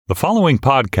The following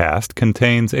podcast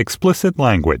contains explicit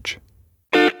language.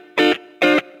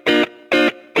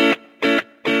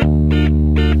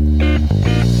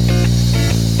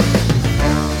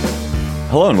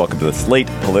 Hello and welcome to the Slate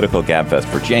Political Gabfest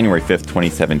for January 5th,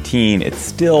 2017. It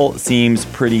still seems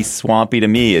pretty swampy to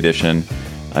me edition.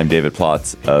 I'm David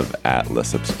Plotz of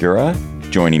Atlas Obscura.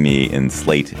 Joining me in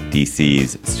Slate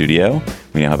DC's studio,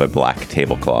 we now have a black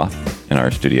tablecloth in our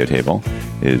studio table,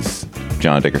 is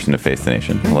John Dickerson of Face the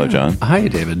Nation. Hello, John. Hi,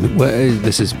 David. Well,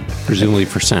 this is presumably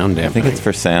for sound dampening. I think it's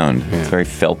for sound. Yeah. It's very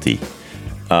felty.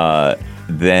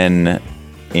 Then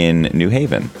in New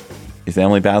Haven is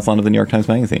Emily Bazelon of the New York Times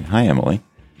Magazine. Hi, Emily.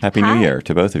 Happy New Year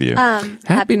to both of you.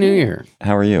 Happy New Year.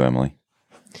 How are you, Emily?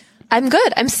 I'm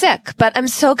good. I'm sick, but I'm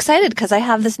so excited because I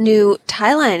have this new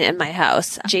tie line in my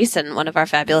house. Jason, one of our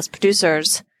fabulous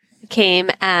producers,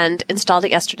 came and installed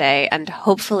it yesterday, and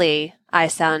hopefully I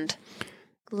sound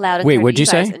loud and clear. Wait, what'd you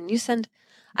say? And you send.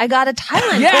 I got a tie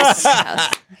line. Yes. In my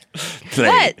house.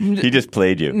 What? He just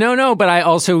played you. No,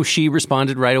 but she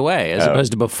responded right away as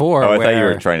opposed to before. Oh, I thought you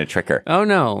were trying to trick her. Oh,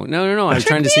 no. I was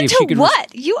trying to see if she could.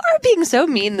 What? You are being so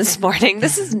mean this morning.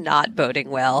 This is not boding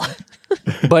well.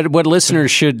 But what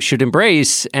listeners should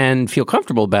embrace and feel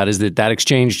comfortable about is that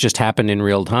exchange just happened in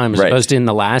real time, as opposed to in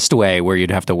the last way where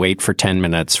you'd have to wait for 10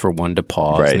 minutes for one to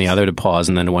pause and the other to pause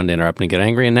and then one to interrupt and get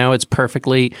angry. And now it's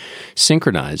perfectly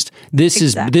synchronized.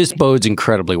 This bodes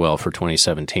incredibly well for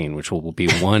 2017, which will be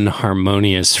one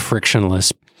harmonious,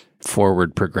 frictionless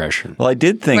forward progression. Well, I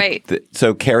did think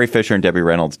so Carrie Fisher and Debbie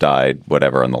Reynolds died,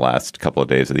 on the last couple of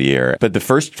days of the year. But the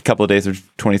first couple of days of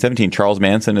 2017, Charles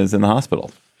Manson is in the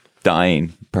hospital.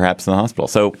 Dying, perhaps in the hospital.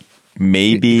 So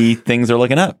maybe things are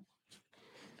looking up.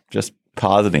 Just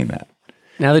positing that.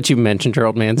 Now that you've mentioned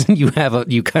Charles Manson, you kind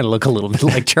of look a little bit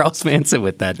like Charles Manson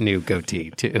with that new goatee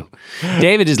too.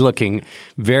 David is looking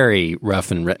very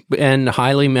rough and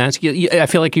highly masculine. I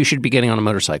feel like you should be getting on a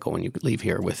motorcycle when you leave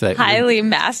here with that. Highly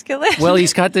masculine? Well,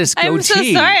 he's got this goatee. I'm so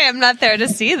sorry I'm not there to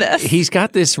see this. He's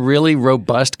got this really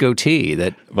robust goatee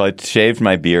that... Well, I shaved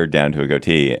my beard down to a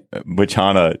goatee, which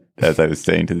Hannah, as I was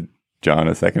saying to John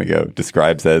a second ago,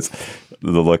 describes as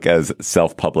the look as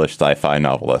self-published sci-fi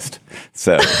novelist.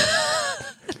 So...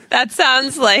 That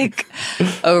sounds like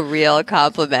a real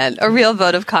compliment, a real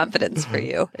vote of confidence for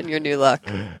you in your new look.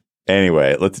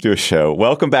 Anyway, let's do a show.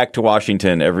 Welcome back to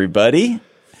Washington, everybody.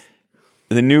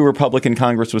 The new Republican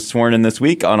Congress was sworn in this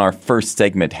week. On our first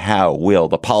segment, how will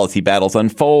the policy battles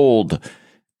unfold?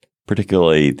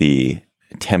 Particularly the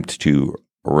attempt to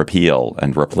repeal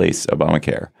and replace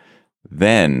Obamacare.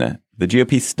 Then the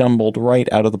GOP stumbled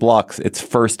right out of the blocks. Its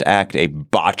first act, a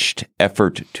botched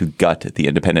effort to gut the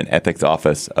independent ethics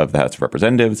office of the House of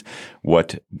Representatives.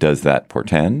 What does that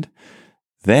portend?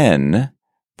 Then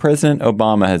President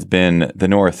Obama has been the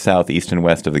north, south, east, and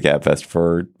west of the Gabfest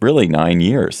for really 9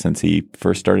 years since he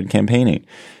first started campaigning.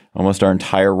 Almost our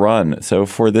entire run. So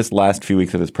for this last few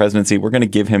weeks of his presidency, we're going to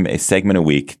give him a segment a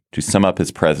week to sum up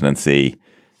his presidency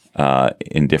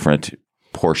in different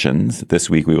portions.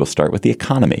 This week, we will start with the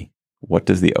economy. What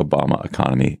does the Obama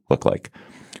economy look like?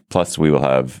 Plus, we will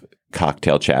have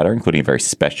cocktail chatter, including a very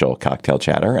special cocktail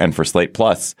chatter. And for Slate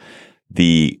Plus,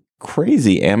 the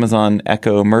crazy Amazon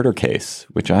Echo murder case,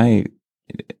 which I'm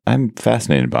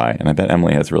fascinated by. And I bet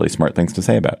Emily has really smart things to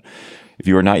say about. If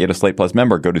you are not yet a Slate Plus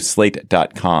member, go to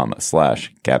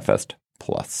slate.com/Gabfest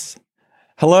Plus.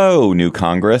 Hello, new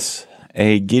Congress.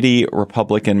 A giddy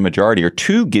Republican majority, or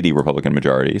two giddy Republican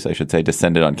majorities, I should say,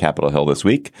 descended on Capitol Hill this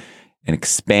week. An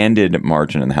expanded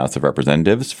margin in the House of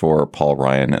Representatives for Paul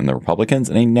Ryan and the Republicans,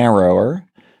 and a narrower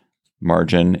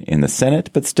margin in the Senate,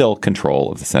 but still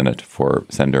control of the Senate for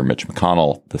Senator Mitch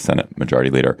McConnell, the Senate Majority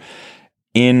Leader.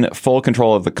 In full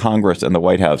control of the Congress and the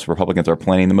White House, Republicans are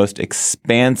planning the most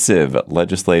expansive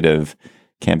legislative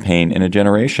campaign in a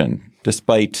generation,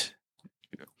 despite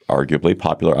arguably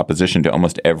popular opposition to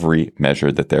almost every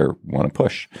measure that they want to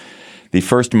push. The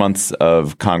first months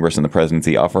of Congress and the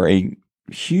presidency offer a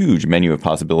huge menu of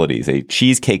possibilities, a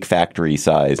Cheesecake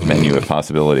Factory-sized menu of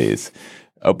possibilities.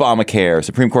 Obamacare,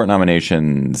 Supreme Court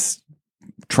nominations,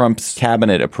 Trump's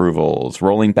cabinet approvals,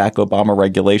 rolling back Obama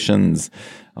regulations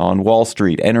on Wall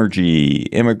Street, energy,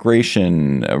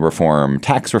 immigration reform,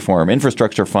 tax reform,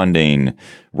 infrastructure funding,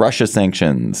 Russia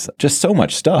sanctions, just so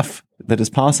much stuff that is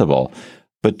possible.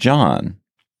 But John,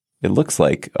 it looks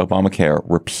like Obamacare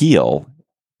repeal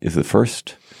is the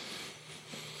first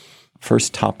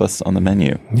tapas on the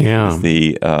menu. Yeah, is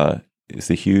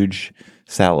the huge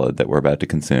salad that we're about to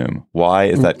consume. Why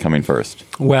is that coming first?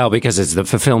 Well, because it's the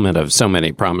fulfillment of so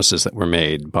many promises that were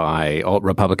made by all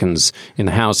Republicans in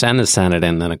the House and the Senate,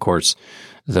 and then, of course,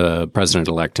 the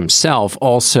president-elect himself.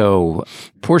 Also,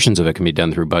 portions of it can be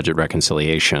done through budget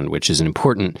reconciliation, which is an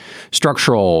important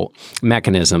structural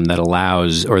mechanism that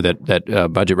allows, or that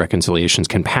budget reconciliations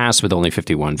can pass with only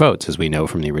 51 votes, as we know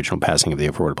from the original passing of the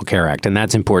Affordable Care Act. And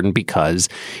that's important because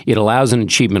it allows an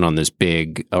achievement on this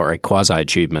big, or a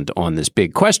quasi-achievement on this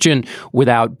big question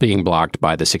without being blocked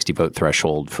by the 60-vote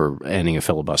threshold for ending a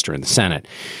filibuster in the Senate.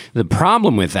 The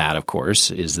problem with that, of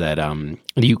course, is that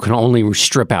you can only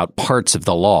strip out parts of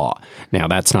the law. Now,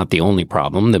 that's not the only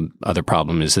problem. The other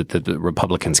problem is that the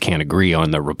Republicans can't agree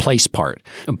on the replace part.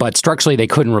 But structurally, they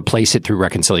couldn't replace it through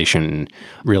reconciliation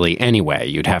really anyway.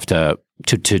 You'd have to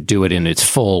do it in its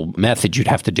full method, you'd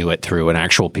have to do it through an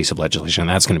actual piece of legislation.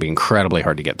 That's going to be incredibly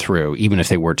hard to get through, even if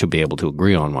they were to be able to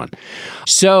agree on one.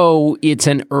 So it's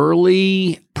an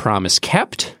early promise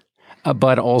kept,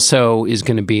 but also is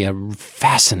going to be a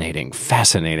fascinating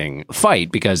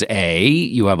fight because A,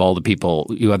 you have all the people,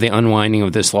 you have the unwinding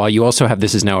of this law. You also have,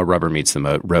 this is now a rubber meets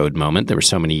the road moment. There were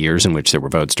so many years in which there were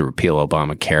votes to repeal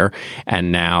Obamacare.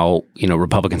 And now,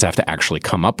 Republicans have to actually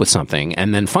come up with something.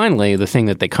 And then finally, the thing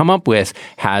that they come up with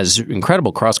has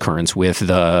incredible cross currents with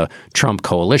the Trump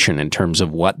coalition in terms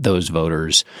of what those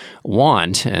voters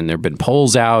want. And there have been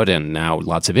polls out and now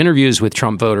lots of interviews with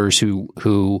Trump voters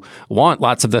who want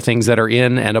lots of the things that are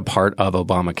in and a part of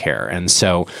Obamacare. And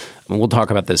so we'll talk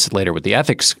about this later with the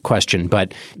ethics question.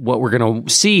 But what we're going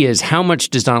to see is how much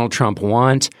does Donald Trump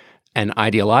want an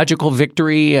ideological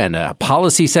victory and a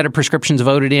policy set of prescriptions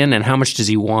voted in, and how much does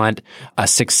he want a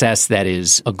success that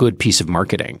is a good piece of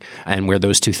marketing? And where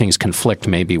those two things conflict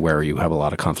may be where you have a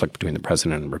lot of conflict between the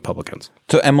president and Republicans.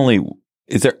 So, Emily,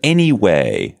 is there any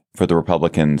way for the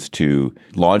Republicans to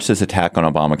launch this attack on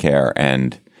Obamacare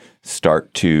and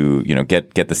start to,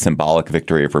 get the symbolic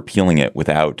victory of repealing it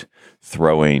without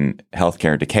throwing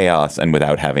healthcare into chaos and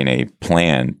without having a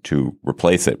plan to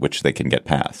replace it, which they can get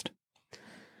passed?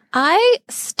 I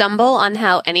stumble on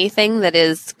how anything that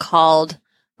is called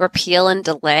repeal and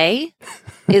delay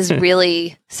is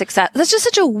really success. That's just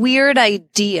such a weird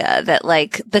idea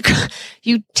that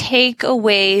you take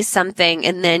away something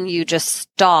and then you just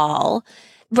stall.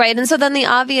 Right. And so then the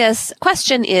obvious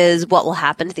question is, what will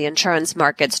happen to the insurance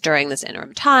markets during this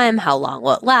interim time? How long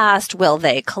will it last? Will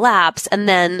they collapse? And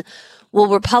then will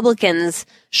Republicans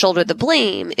shoulder the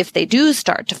blame if they do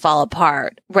start to fall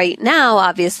apart? Right now,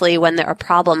 obviously, when there are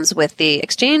problems with the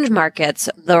exchange markets,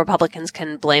 the Republicans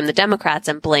can blame the Democrats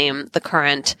and blame the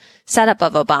current setup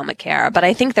of Obamacare. But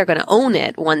I think they're going to own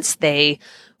it once they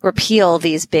repeal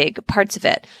these big parts of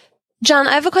it. John,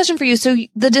 I have a question for you. So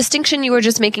the distinction you were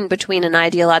just making between an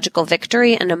ideological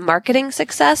victory and a marketing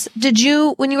success,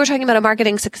 when you were talking about a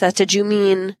marketing success, what did you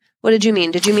mean?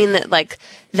 Did you mean that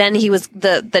then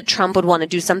that Trump would want to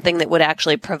do something that would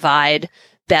actually provide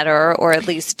better or at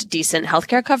least decent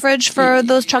healthcare coverage for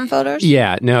those Trump voters?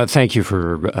 Yeah, no, thank you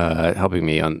for helping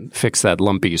me fix that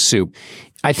lumpy soup.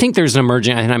 I think there's an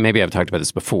emerging, and maybe I've talked about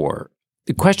this before.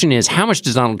 The question is, how much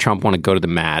does Donald Trump want to go to the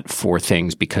mat for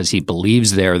things because he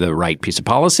believes they're the right piece of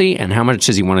policy, and how much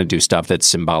does he want to do stuff that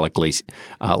symbolically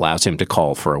allows him to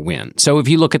call for a win? So if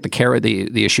you look at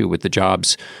the issue with the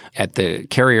jobs at the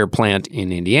Carrier plant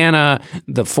in Indiana,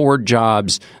 the Ford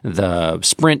jobs, the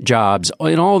Sprint jobs,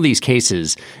 in all of these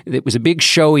cases, it was a big,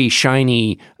 showy,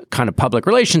 shiny kind of public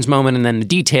relations moment, and then the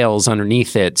details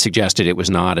underneath it suggested it was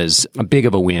not as big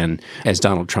of a win as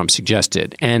Donald Trump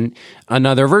suggested. And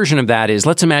another version of that is,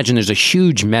 let's imagine there's a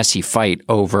huge, messy fight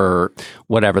over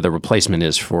whatever the replacement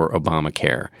is for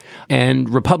Obamacare. And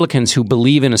Republicans who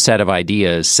believe in a set of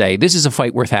ideas say, this is a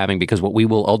fight worth having because what we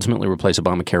will ultimately replace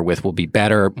Obamacare with will be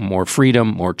better, more freedom,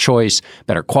 more choice,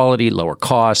 better quality, lower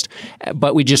cost.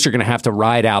 But we just are going to have to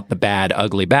ride out the bad,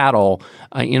 ugly battle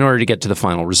in order to get to the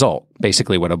final result.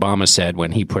 Basically what Obama said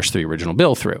when he pushed the original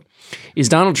bill through. Is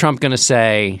Donald Trump going to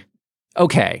say,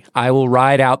 okay, I will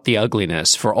ride out the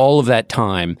ugliness for all of that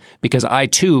time because I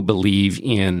too believe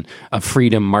in a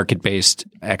freedom, market-based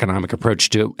economic approach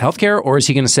to healthcare? Or is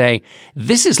he going to say,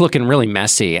 this is looking really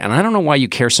messy and I don't know why you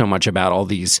care so much about all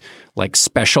these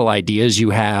special ideas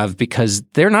you have because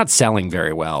they're not selling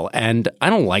very well and I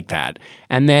don't like that.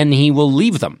 And then he will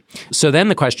leave them. So then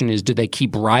the question is, do they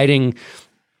keep riding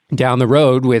down the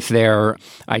road with their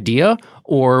idea,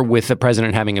 or with the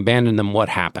president having abandoned them, what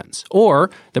happens?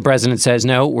 Or the president says,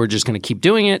 no, we're just going to keep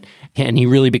doing it, and he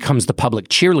really becomes the public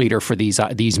cheerleader for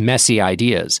these messy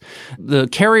ideas. The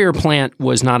Carrier plant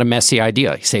was not a messy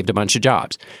idea. He saved a bunch of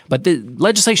jobs. But the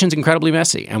legislation is incredibly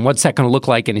messy, and what's that going to look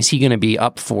like, and is he going to be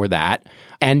up for that?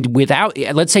 And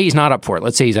let's say he's not up for it.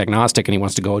 Let's say he's agnostic and he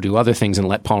wants to go do other things and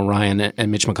let Paul Ryan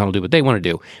and Mitch McConnell do what they want to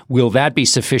do. Will that be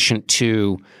sufficient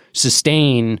to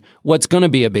sustain what's going to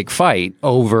be a big fight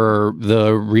over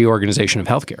the reorganization of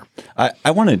healthcare.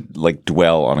 I want to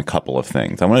dwell on a couple of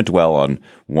things. I want to dwell on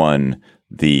one,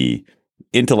 the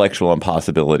intellectual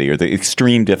impossibility or the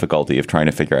extreme difficulty of trying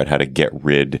to figure out how to get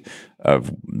rid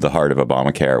of the heart of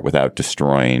Obamacare without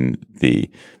destroying the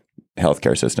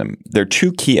healthcare system. There are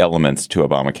two key elements to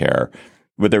Obamacare.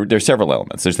 But there are several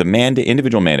elements. There's the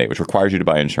individual mandate, which requires you to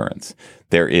buy insurance.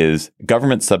 There is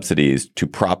government subsidies to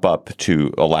prop up,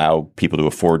 to allow people to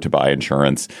afford to buy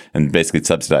insurance and basically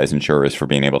subsidize insurers for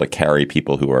being able to carry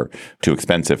people who are too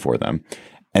expensive for them.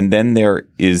 And then there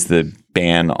is the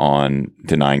ban on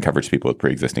denying coverage to people with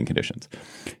pre-existing conditions.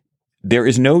 There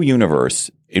is no universe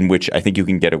in which I think you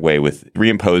can get away with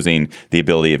reimposing the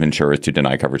ability of insurers to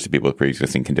deny coverage to people with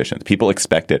pre-existing conditions. People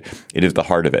expect it. It is the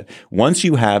heart of it. Once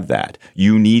you have that,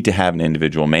 you need to have an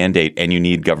individual mandate and you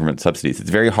need government subsidies. It's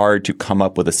very hard to come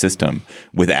up with a system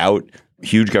without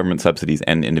huge government subsidies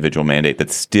and individual mandate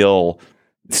that still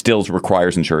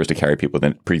requires insurers to carry people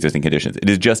with pre-existing conditions.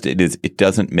 It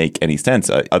doesn't make any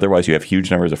sense. Otherwise, you have huge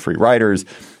numbers of free riders.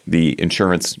 The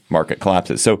insurance market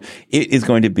collapses. So it is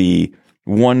going to be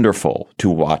wonderful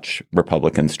to watch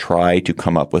Republicans try to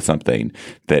come up with something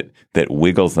that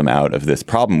wiggles them out of this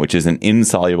problem, which is an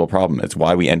insoluble problem. It's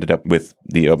why we ended up with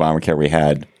the Obamacare we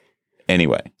had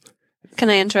anyway. Can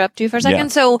I interrupt you for a second? Yeah.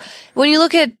 So when you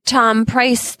look at Tom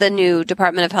Price, the new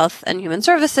Department of Health and Human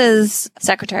Services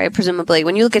secretary, presumably,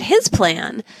 when you look at his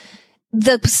plan,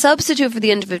 the substitute for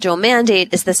the individual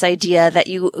mandate is this idea that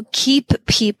you keep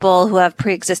people who have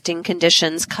pre-existing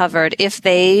conditions covered if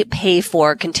they pay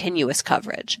for continuous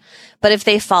coverage. But if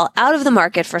they fall out of the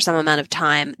market for some amount of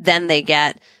time, then they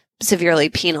get severely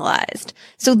penalized.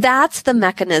 So that's the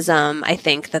mechanism, I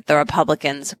think, that the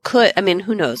Republicans could, I mean,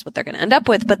 who knows what they're going to end up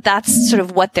with, but that's sort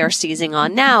of what they're seizing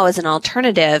on now as an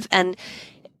alternative. And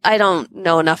I don't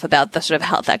know enough about the sort of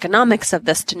health economics of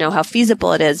this to know how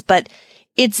feasible it is, but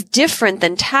it's different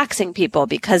than taxing people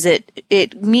because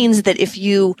it means that if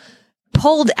you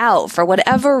pulled out for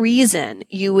whatever reason,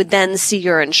 you would then see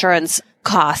your insurance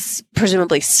costs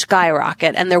presumably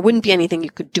skyrocket, and there wouldn't be anything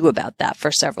you could do about that for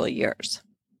several years.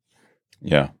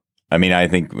 Yeah. I mean, I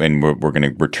think we're going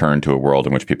to return to a world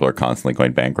in which people are constantly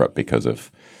going bankrupt because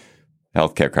of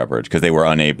healthcare coverage, because they were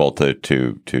unable to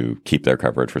keep their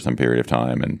coverage for some period of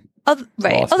time. And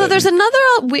right. Although there's another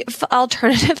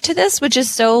alternative to this, which is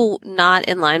so not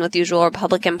in line with usual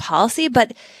Republican policy,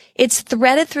 but it's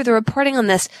threaded through the reporting on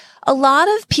this. A lot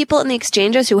of people in the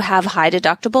exchanges who have high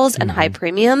deductibles and high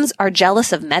premiums are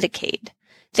jealous of Medicaid.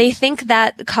 They think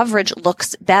that coverage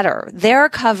looks better. Their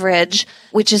coverage,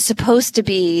 which is supposed to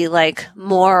be like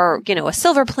more, a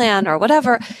silver plan or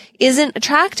whatever, isn't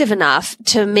attractive enough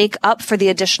to make up for the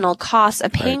additional costs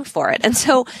of paying for it. And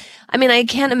so, I mean, I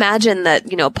can't imagine that,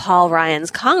 Paul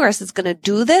Ryan's Congress is going to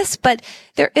do this, but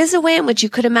there is a way in which you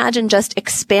could imagine just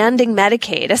expanding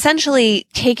Medicaid, essentially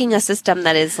taking a system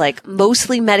that is like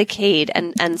mostly Medicaid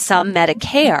and some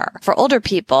Medicare for older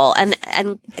people and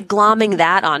glomming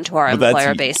that onto our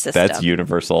employer-based system. That's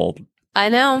universal. I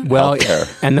know. Well,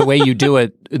 and the way you do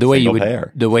it, the way you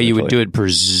would do it,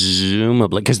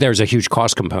 presumably, because there's a huge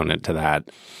cost component to that,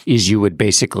 is you would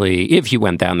basically, if you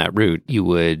went down that route, you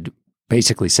would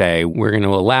basically say, we're going to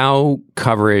allow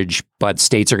coverage, but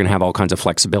states are going to have all kinds of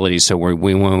flexibility, so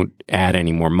we won't add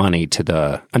any more money to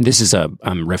the, and this is I'm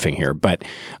riffing here, but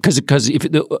because if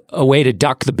a way to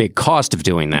duck the big cost of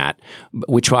doing that,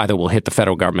 which either will hit the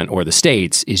federal government or the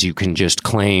states, is you can just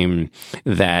claim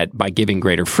that by giving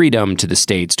greater freedom to the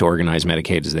states to organize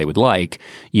Medicaid as they would like,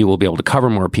 you will be able to cover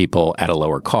more people at a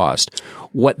lower cost.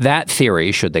 What that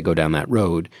theory, should they go down that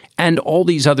road, and all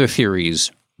these other theories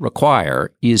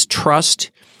require is trust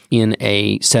in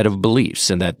a set of beliefs,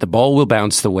 and that the ball will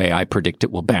bounce the way I predict it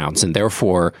will bounce. And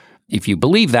therefore, if you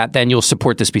believe that, then you'll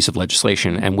support this piece of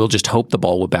legislation, and we'll just hope the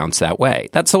ball will bounce that way.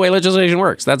 That's the way legislation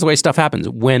works. That's the way stuff happens.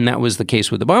 When that was the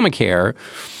case with Obamacare,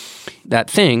 that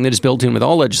thing that is built in with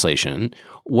all legislation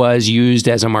was used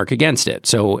as a mark against it.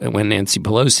 So when Nancy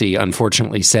Pelosi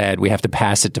unfortunately said we have to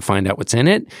pass it to find out what's in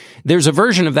it, there's a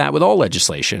version of that with all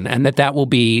legislation, and there will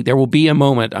be a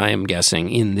moment, I am guessing,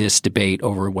 in this debate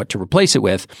over what to replace it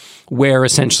with, where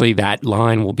essentially that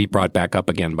line will be brought back up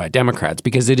again by Democrats,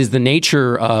 because it is the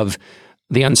nature of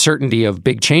the uncertainty of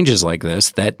big changes like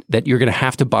this that you're going to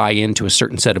have to buy into a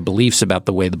certain set of beliefs about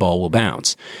the way the ball will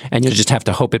bounce. And you'll just have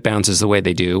to hope it bounces the way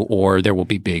they do, or there will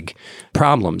be big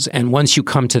problems. And once you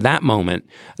come to that moment,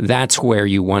 that's where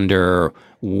you wonder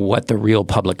what the real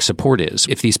public support is.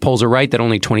 If these polls are right that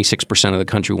only 26% of the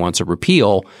country wants a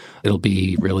repeal, it'll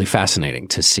be really fascinating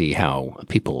to see how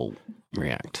people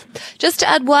react. Just to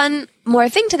add one more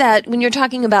thing to that, when you're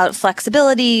talking about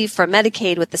flexibility for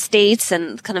Medicaid with the states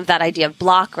and kind of that idea of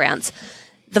block grants,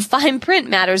 the fine print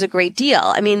matters a great deal.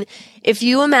 I mean, if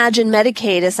you imagine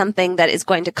Medicaid as something that is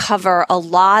going to cover a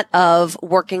lot of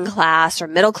working class or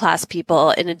middle class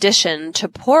people in addition to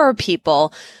poorer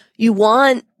people, you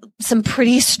want some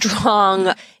pretty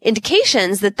strong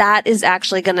indications that that is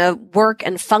actually going to work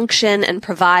and function and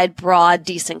provide broad,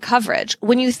 decent coverage.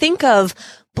 When you think of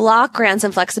block grants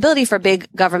and flexibility for big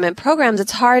government programs,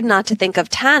 it's hard not to think of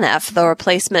TANF, the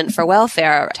replacement for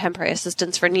welfare, temporary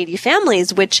assistance for needy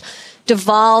families, which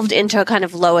devolved into a kind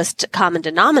of lowest common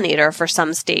denominator for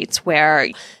some states where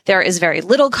there is very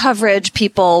little coverage.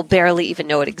 People barely even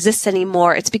know it exists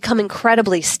anymore. It's become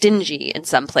incredibly stingy in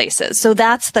some places. So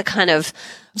that's the kind of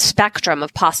spectrum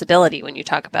of possibility when you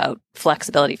talk about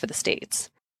flexibility for the states.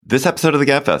 This episode of the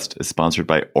Gabfest is sponsored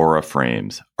by Aura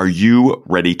Frames. Are you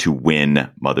ready to win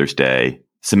Mother's Day?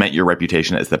 Cement your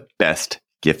reputation as the best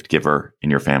gift giver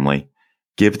in your family?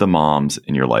 Give the moms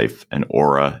in your life an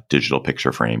Aura digital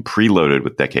picture frame preloaded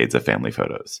with decades of family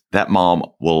photos. That mom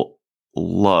will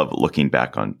love looking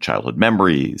back on childhood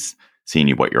memories, seeing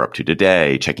you what you're up to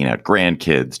today, checking out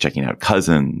grandkids, checking out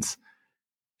cousins.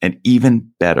 And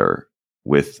even better,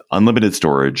 with unlimited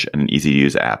storage and an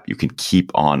easy-to-use app, you can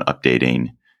keep on updating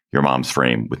your mom's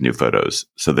frame with new photos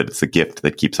so that it's a gift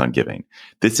that keeps on giving.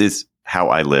 This is how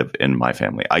I live in my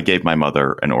family. I gave my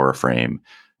mother an Aura frame.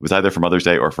 It was either for Mother's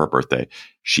Day or for her birthday.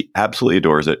 She absolutely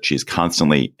adores it. She's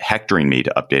constantly hectoring me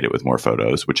to update it with more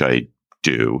photos, which I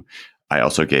do. I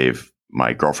also gave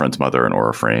my girlfriend's mother an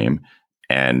Aura frame,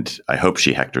 and I hope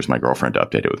she hectors my girlfriend to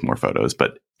update it with more photos.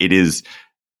 But it is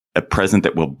a present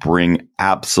that will bring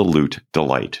absolute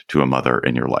delight to a mother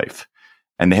in your life.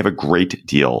 And they have a great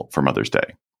deal for Mother's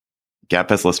Day.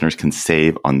 Gabfest listeners can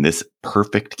save on this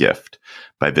perfect gift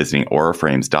by visiting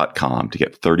auraframes.com to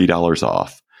get $30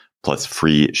 off plus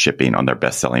free shipping on their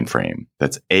best-selling frame.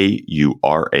 That's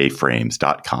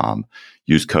auraframes.com.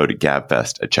 Use code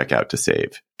GABFEST at checkout to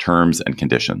save. Terms and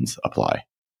conditions apply.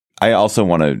 I also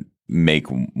want to make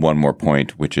one more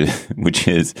point, which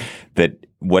is that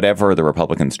whatever the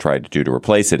Republicans tried to do to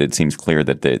replace it, it seems clear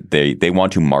that they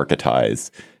want to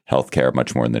marketize healthcare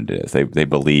much more than it is. They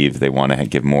believe they want to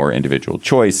give more individual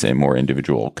choice and more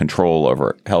individual control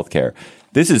over healthcare.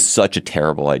 This is such a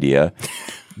terrible idea.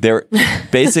 There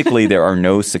are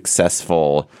no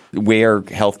successful where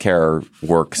healthcare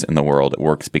works in the world. It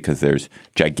works because there's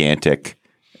gigantic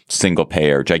single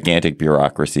payer, gigantic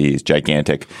bureaucracies,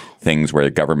 gigantic things where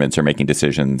governments are making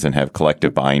decisions and have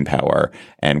collective buying power,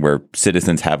 and where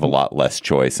citizens have a lot less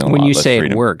choice and a lot less freedom. When you say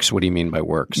it works, what do you mean by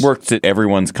works? Works that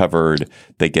everyone's covered,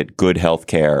 they get good health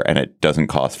care, and it doesn't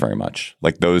cost very much.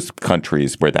 Like those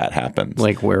countries where that happens.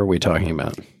 Like where are we talking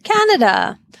about?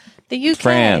 Canada. The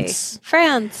UK.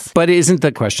 France. But isn't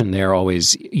the question there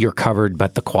always you're covered,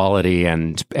 but the quality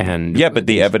and yeah, but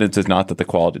the evidence is not that the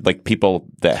quality, like people,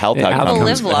 the health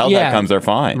outcomes are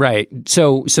fine. Right.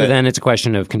 So then it's a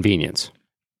question of convenience.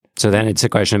 So then it's a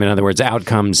question of, in other words,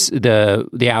 outcomes.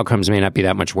 The outcomes may not be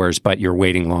that much worse, but you're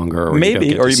waiting longer, or maybe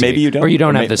you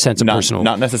don't have the sense of personal.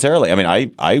 Not necessarily. I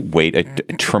mean, I wait a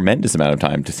tremendous amount of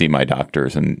time to see my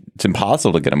doctors, and it's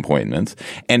impossible to get appointments.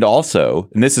 And also,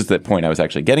 and this is the point I was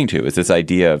actually getting to, is this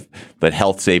idea of that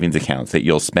health savings accounts, that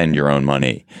you'll spend your own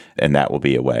money and that will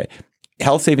be a way.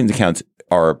 Health savings accounts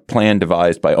are a plan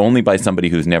devised only by somebody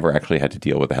who's never actually had to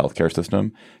deal with the healthcare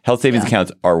system. Health savings accounts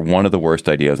are one of the worst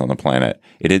ideas on the planet.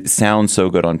 It sounds so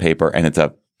good on paper, and it's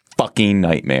a fucking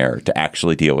nightmare to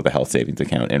actually deal with a health savings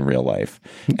account in real life.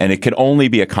 And it could only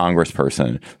be a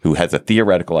congressperson who has a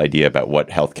theoretical idea about what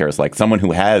healthcare is like, someone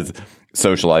who has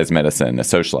socialized medicine, a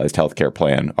socialized healthcare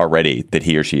plan already that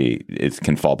he or she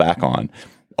can fall back on.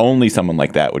 Only someone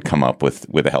like that would come up with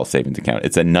a health savings account.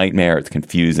 It's a nightmare. It's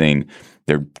confusing.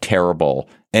 They're terrible.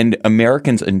 And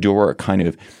Americans endure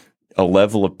a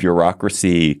level of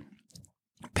bureaucracy,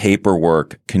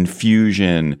 paperwork,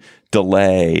 confusion,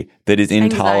 delay that is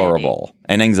intolerable.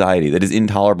 And anxiety that is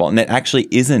intolerable. And that actually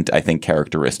isn't, I think,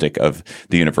 characteristic of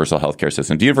the universal healthcare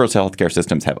system. The universal healthcare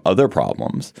systems have other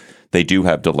problems. They do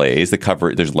have delays.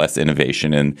 There's less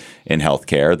innovation in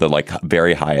healthcare. The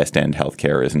very highest end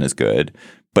healthcare isn't as good.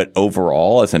 But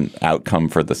overall, as an outcome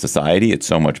for the society, it's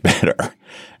so much better.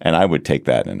 And I would take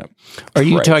that in a Are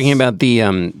you talking about the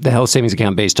health savings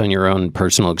account based on your own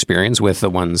personal experience with the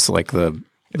ones like the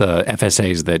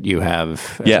FSAs that you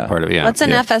have as part of? Yeah. What's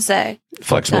an FSA?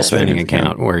 Flexible spending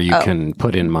account, where you can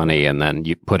put in money and then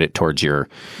you put it towards your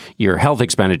health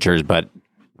expenditures, but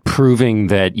proving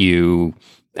that you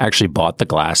actually bought the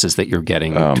glasses that you're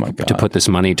getting to put this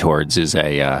money towards is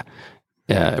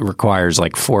requires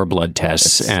like 4 blood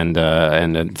tests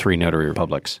and 3 notary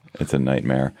republics. It's a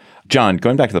nightmare. John,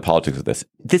 going back to the politics of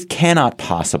this cannot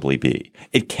possibly be.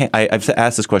 I've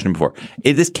asked this question before.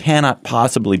 This cannot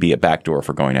possibly be a backdoor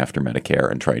for going after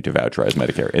Medicare and trying to voucherize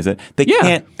Medicare, is it? They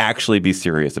can't actually be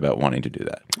serious about wanting to do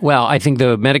that. Well, I think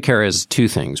the Medicare is 2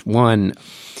 things. One,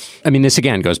 I mean, this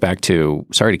again goes back to,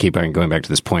 sorry to keep going back to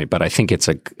this point, but I think it's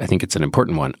an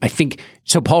important one. I think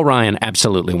so. Paul Ryan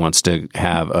absolutely wants to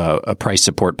have a price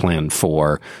support plan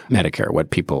for Medicare, what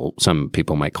some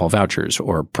people might call vouchers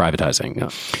or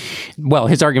privatizing. Well,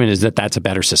 his argument is that that's a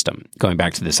better system, going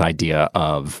back to this idea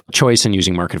of choice and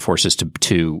using market forces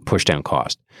to push down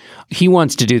cost. He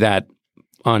wants to do that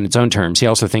on its own terms. He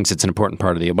also thinks it's an important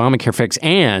part of the Obamacare fix,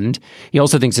 and he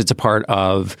also thinks it's a part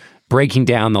of breaking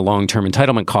down the long-term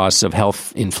entitlement costs of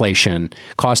health inflation,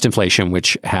 cost inflation,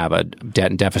 which have a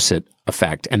debt and deficit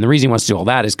effect. And the reason he wants to do all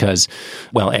that is because,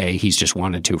 well, A, he's just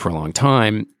wanted to for a long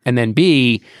time. And then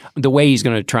B, the way he's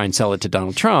going to try and sell it to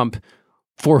Donald Trump,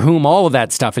 for whom all of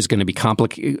that stuff is going to be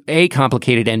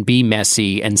complicated, and B,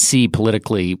 messy, and C,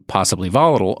 politically possibly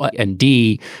volatile, and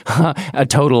D, a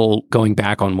total going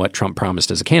back on what Trump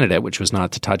promised as a candidate, which was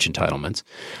not to touch entitlements.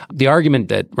 The argument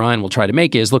that Ryan will try to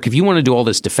make is, look, if you want to do all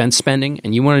this defense spending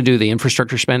and you want to do the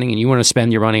infrastructure spending and you want to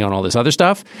spend your money on all this other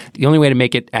stuff, the only way to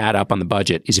make it add up on the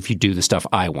budget is if you do the stuff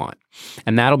I want.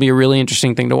 And that'll be a really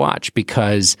interesting thing to watch,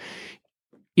 because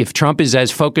if Trump is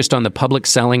as focused on the public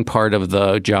selling part of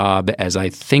the job as I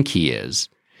think he is,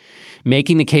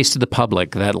 making the case to the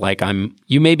public that, like,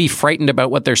 you may be frightened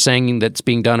about what they're saying that's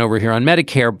being done over here on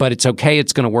Medicare, but it's okay,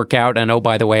 it's going to work out, and oh,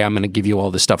 by the way, I'm going to give you all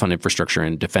this stuff on infrastructure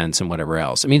and defense and whatever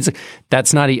else. I mean,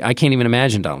 that's not, I can't even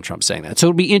imagine Donald Trump saying that. So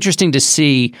it'll be interesting to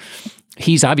see.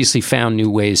 He's obviously found new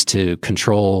ways to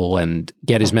control and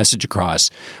get his message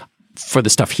across for the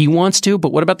stuff he wants to,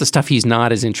 but what about the stuff he's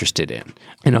not as interested in?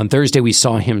 And on Thursday, we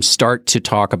saw him start to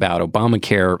talk about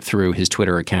Obamacare through his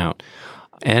Twitter account.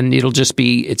 And it's going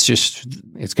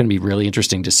to be really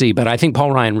interesting to see. But I think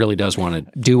Paul Ryan really does want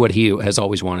to do what he has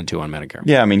always wanted to on Medicare.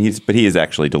 Yeah, I mean, he is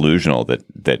actually delusional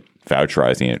that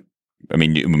voucherizing it, I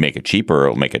mean, it will make it cheaper, it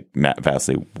will make it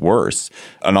vastly worse.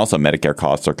 And also Medicare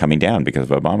costs are coming down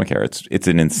because of Obamacare. It's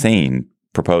an insane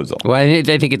proposal. Well, I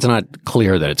think it's not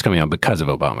clear that it's coming out because of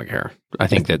Obamacare. I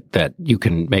think that you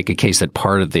can make a case that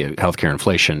part of the healthcare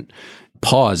inflation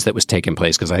pause that was taking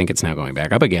place, because I think it's now going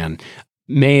back up again,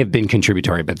 may have been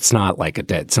contributory, but it's not like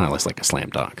a slam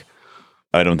dunk.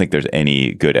 I don't think there's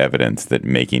any good evidence that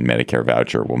making Medicare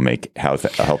voucher will make health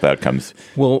outcomes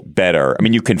better. I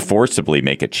mean, you can forcibly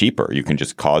make it cheaper. You can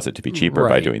just cause it to be cheaper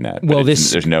by doing that. But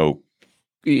there's no.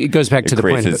 It goes back to the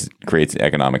point that creates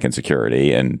economic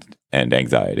insecurity and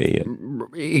anxiety.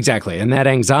 Exactly. And that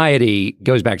anxiety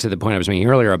goes back to the point I was making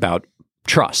earlier about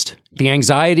trust. The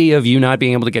anxiety of you not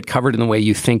being able to get covered in the way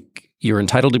you think you're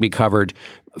entitled to be covered.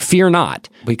 Fear not,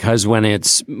 because when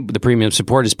the premium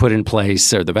support is put in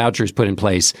place or the voucher is put in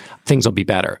place, things will be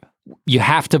better. You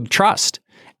have to trust.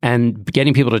 And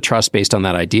getting people to trust based on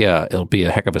that idea, it'll be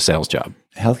a heck of a sales job.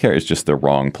 Healthcare is just the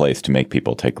wrong place to make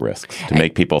people take risks, to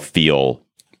make people feel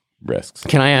risks.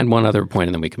 Can I add one other point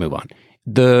and then we can move on?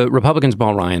 The Republicans,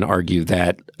 Paul Ryan, argue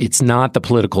that it's not the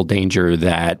political danger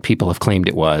that people have claimed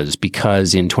it was,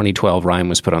 because in 2012, Ryan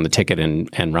was put on the ticket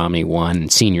and Romney won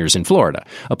seniors in Florida,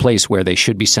 a place where they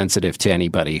should be sensitive to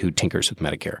anybody who tinkers with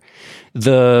Medicare.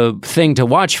 The thing to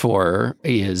watch for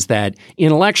is that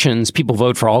in elections, people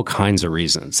vote for all kinds of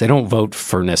reasons. They don't vote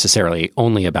for necessarily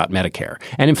only about Medicare.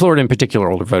 And in Florida in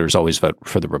particular, older voters always vote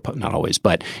for not always,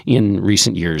 but in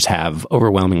recent years have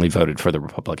overwhelmingly voted for the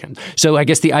Republicans. So I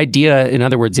guess the idea, in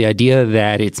other words, the idea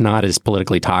that it's not as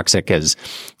politically toxic as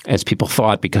people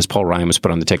thought because Paul Ryan was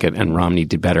put on the ticket and Romney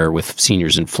did better with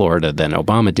seniors in Florida than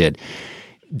Obama did,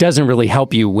 doesn't really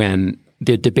help you when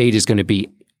the debate is going to be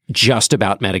just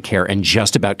about Medicare and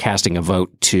just about casting a vote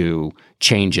to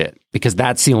change it, because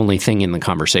that's the only thing in the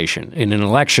conversation. In an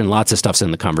election, lots of stuff's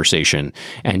in the conversation,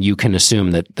 and you can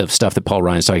assume that the stuff that Paul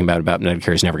Ryan's talking about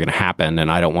Medicare is never going to happen, and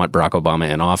I don't want Barack Obama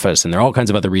in office, and there are all kinds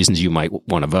of other reasons you might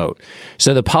want to vote.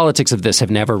 So the politics of this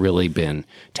have never really been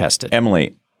tested.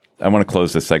 Emily, I want to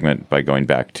close this segment by going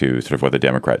back to sort of what the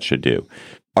Democrats should do.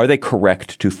 Are they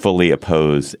correct to fully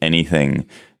oppose anything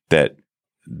that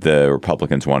the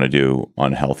Republicans want to do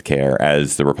on health care,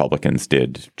 as the Republicans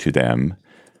did to them,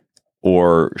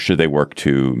 or should they work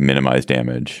to minimize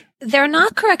damage? They're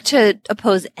not correct to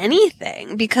oppose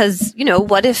anything, because,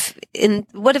 what if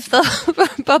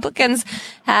the Republicans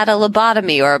had a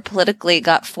lobotomy or politically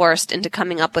got forced into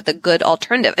coming up with a good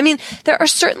alternative? I mean, there are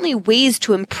certainly ways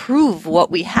to improve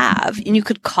what we have, and you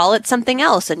could call it something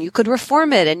else, and you could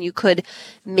reform it, and you could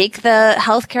make the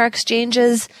healthcare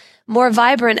exchanges more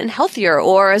vibrant and healthier.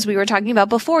 Or as we were talking about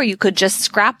before, you could just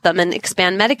scrap them and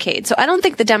expand Medicaid. So I don't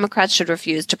think the Democrats should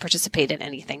refuse to participate in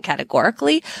anything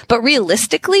categorically. But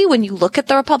realistically, when you look at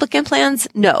the Republican plans,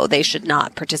 no, they should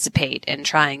not participate in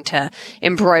trying to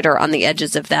embroider on the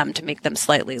edges of them to make them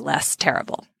slightly less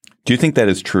terrible. Do you think that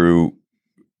is true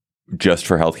just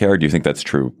for healthcare? Or do you think that's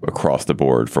true across the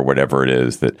board for whatever it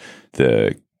is that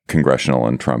the congressional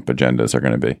and Trump agendas are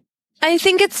going to be? I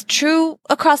think it's true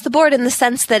across the board in the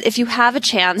sense that if you have a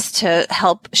chance to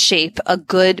help shape a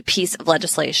good piece of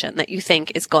legislation that you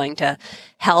think is going to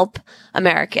help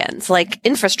Americans, like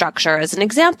infrastructure as an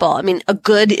example. I mean, a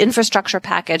good infrastructure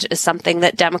package is something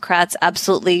that Democrats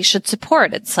absolutely should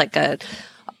support. It's like a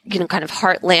kind of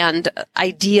heartland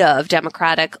idea of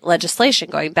democratic legislation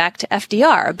going back to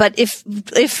FDR. But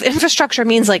if infrastructure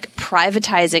means like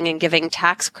privatizing and giving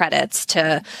tax credits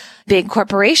to big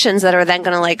corporations that are then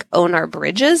going to like own our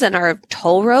bridges and our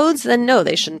toll roads, then no,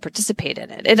 they shouldn't participate in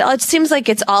it. It seems like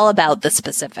it's all about the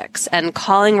specifics and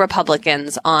calling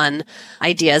Republicans on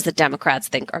ideas that Democrats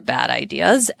think are bad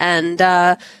ideas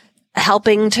and,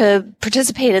 helping to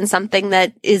participate in something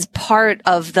that is part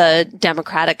of the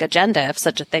Democratic agenda, if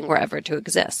such a thing were ever to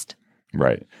exist.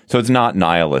 Right. So it's not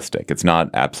nihilistic. It's not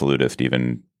absolutist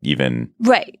even.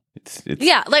 Right. It's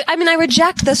yeah. Like, I mean, I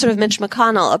reject the sort of Mitch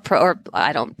McConnell or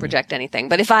I don't reject anything,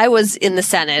 but if I was in the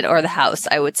Senate or the House,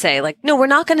 I would say like, no, we're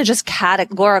not going to just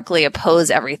categorically oppose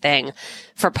everything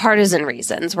for partisan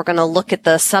reasons. We're going to look at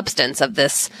the substance of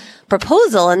this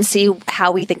proposal and see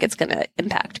how we think it's going to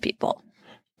impact people.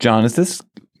 John,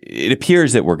 it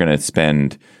appears that we're going to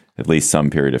spend at least some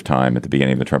period of time at the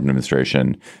beginning of the Trump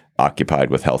administration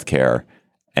occupied with healthcare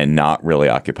and not really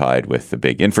occupied with the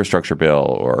big infrastructure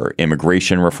bill or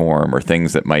immigration reform or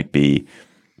things that might be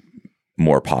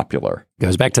more popular.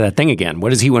 Goes back to that thing again.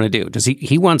 What does he want to do?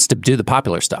 He wants to do the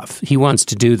popular stuff. He wants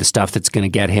to do the stuff that's going to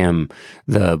get him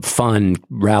the fun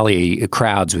rally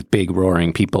crowds with big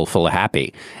roaring people full of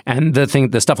happy. And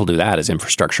the stuff will do that is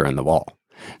infrastructure and the wall.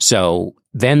 So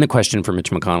then the question for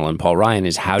Mitch McConnell and Paul Ryan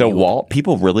is how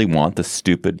people really want the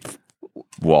stupid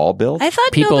wall built? I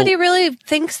thought nobody really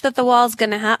thinks that the wall's going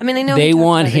to happen. I mean, I know they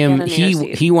want him.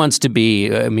 He wants to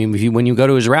be. I mean, when you go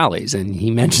to his rallies and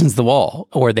he mentions the wall,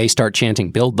 or they start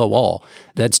chanting "Build the wall,"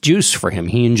 that's juice for him.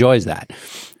 He enjoys that.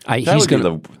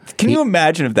 Can you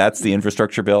imagine if that's the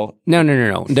infrastructure bill?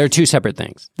 No. They're two separate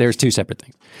things. There's two separate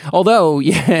things. Although,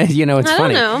 yeah, it's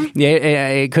funny. I don't know. Yeah,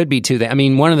 it could be too. I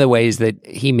mean, one of the ways that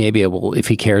he may be able, if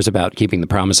he cares about keeping the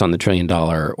promise on the $1 trillion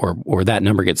or that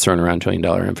number gets thrown around $1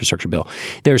 trillion infrastructure bill,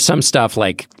 there's some stuff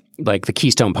like the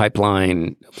Keystone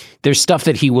Pipeline. There's stuff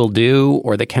that he will do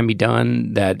or that can be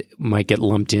done that might get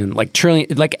lumped in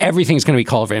like everything's going to be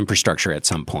called for infrastructure at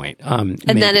some point. And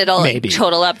then it'll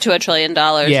total up to $1 trillion.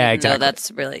 Yeah, exactly. No,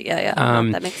 that's really,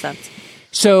 that makes sense.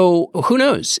 So who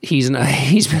knows? He's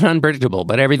been unpredictable,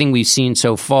 but everything we've seen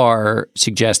so far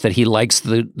suggests that he likes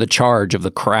the charge of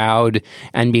the crowd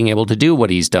and being able to do what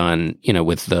he's done,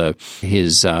 with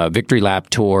his Victory Lap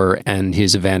tour and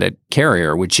his event at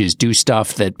Carrier, which is do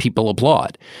stuff that people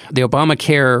applaud. The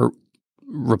Obamacare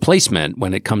replacement,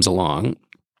 when it comes along,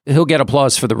 he'll get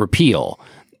applause for the repeal,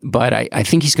 but I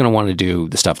think he's going to want to do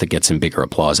the stuff that gets him bigger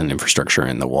applause in infrastructure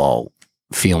and the wall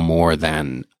feel more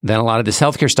than a lot of this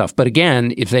healthcare stuff. But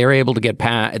again, if they are able to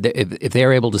if they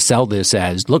are able to sell this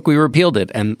as, look, we repealed it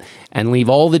and leave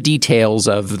all the details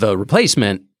of the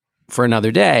replacement for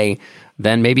another day,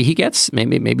 then maybe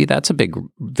maybe that's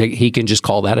he can just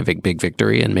call that a big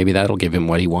victory, and maybe that'll give him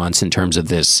what he wants in terms of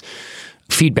this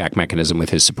feedback mechanism with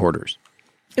his supporters.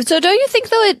 So don't you think,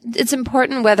 though, it's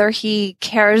important whether he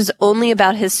cares only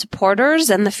about his supporters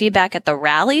and the feedback at the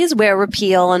rallies, where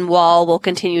repeal and wall will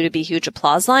continue to be huge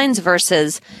applause lines,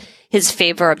 versus his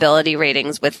favorability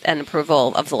ratings with an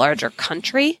approval of the larger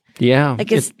country? Yeah.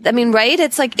 right?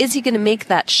 It's like, is he going to make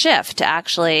that shift to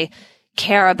actually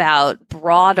care about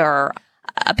broader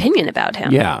opinion about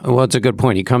him? Yeah, well, it's a good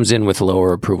point. He comes in with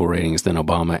lower approval ratings than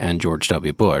Obama and George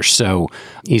W. Bush. So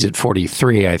he's at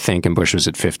 43, I think, and Bush was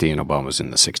at 50, and Obama was in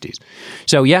the 60s.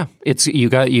 So yeah, it's you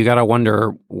got to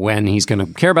wonder when he's going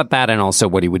to care about that, and also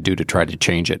what he would do to try to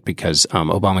change it, because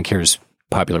Obamacare is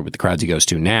popular with the crowds he goes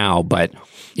to now, but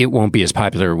it won't be as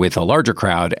popular with a larger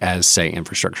crowd as, say,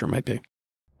 infrastructure might be.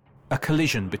 A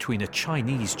collision between a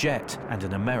Chinese jet and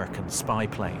an American spy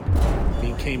plane.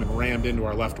 He came and rammed into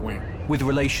our left wing. With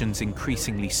relations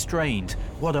increasingly strained,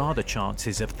 what are the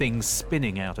chances of things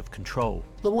spinning out of control?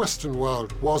 The Western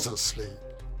world was asleep.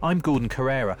 I'm Gordon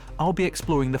Carrera. I'll be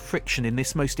exploring the friction in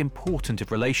this most important of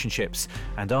relationships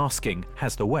and asking,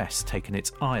 has the West taken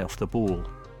its eye off the ball?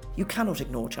 You cannot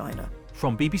ignore China.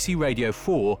 From BBC Radio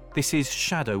 4, this is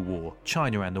Shadow War,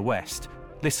 China and the West.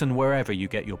 Listen wherever you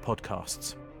get your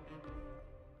podcasts.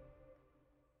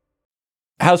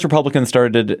 House Republicans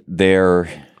started their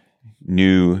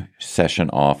new session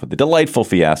off with a delightful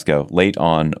fiasco late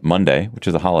on Monday, which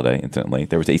is a holiday, incidentally.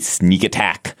 There was a sneak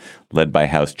attack led by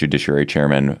House Judiciary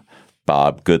Chairman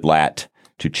Bob Goodlatte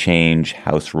to change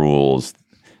House rules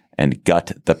and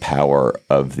gut the power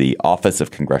of the Office of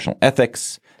Congressional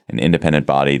Ethics, an independent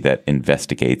body that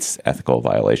investigates ethical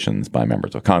violations by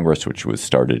members of Congress, which was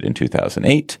started in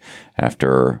 2008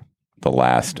 after the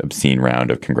last obscene round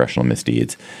of congressional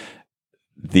misdeeds.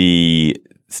 The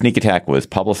sneak attack was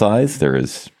publicized. There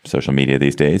is social media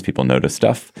these days. People notice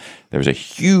stuff. There was a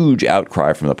huge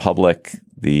outcry from the public.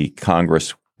 The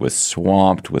Congress was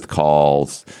swamped with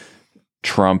calls.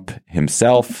 Trump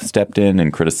himself stepped in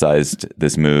and criticized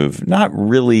this move, not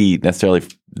really necessarily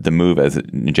the move as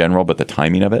in general, but the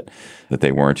timing of it, that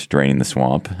they weren't draining the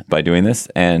swamp by doing this.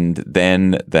 And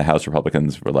then the House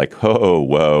Republicans were like, oh,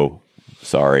 whoa,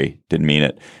 sorry, didn't mean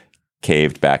it,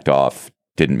 caved, backed off,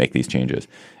 didn't make these changes.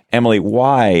 Emily,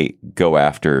 why go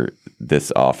after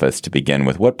this office to begin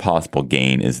with? What possible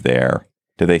gain is there?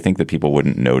 Do they think that people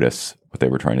wouldn't notice what they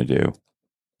were trying to do?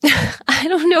 I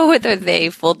don't know whether they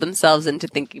fooled themselves into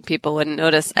thinking people wouldn't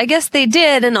notice. I guess they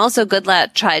did. And also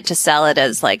Goodlatte tried to sell it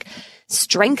as like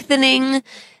strengthening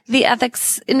the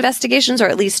ethics investigations, or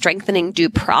at least strengthening due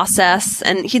process.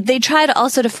 And they tried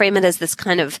also to frame it as this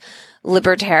kind of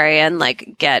libertarian,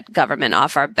 like get government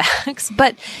off our backs.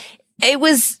 But it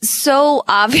was so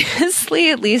obviously,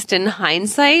 at least in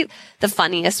hindsight, the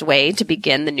funniest way to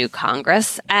begin the new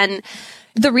Congress. And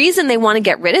the reason they want to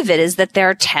get rid of it is that there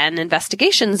are 10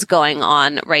 investigations going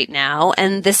on right now.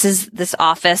 And this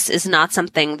office is not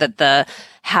something that the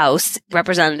House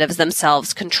representatives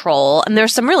themselves control. And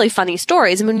there's some really funny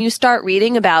stories. And when you start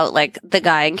reading about like the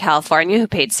guy in California who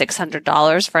paid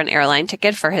 $600 for an airline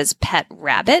ticket for his pet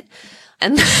rabbit,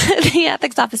 and the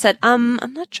ethics office said, I'm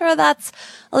not sure that's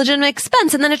a legitimate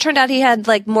expense. And then it turned out he had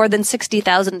like more than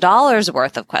 $60,000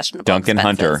 worth of questionable Duncan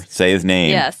expenses. Hunter. Say his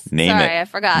name. Yes. Name Sorry, it. I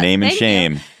forgot. Name and Thank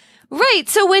shame. you. Right.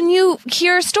 So when you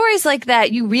hear stories like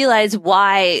that, you realize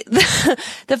why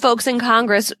the folks in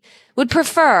Congress would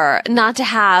prefer not to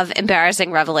have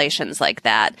embarrassing revelations like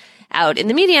that out in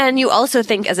the media. And you also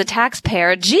think as a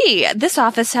taxpayer, gee, this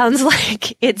office sounds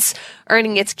like it's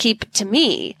earning its keep to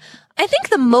me. I think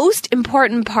the most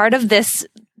important part of this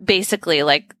basically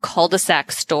like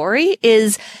cul-de-sac story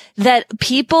is that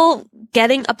people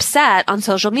getting upset on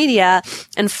social media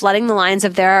and flooding the lines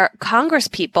of their Congress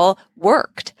people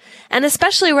worked. And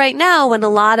especially right now when a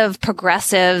lot of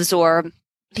progressives or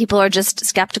people are just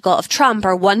skeptical of Trump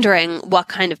or wondering what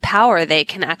kind of power they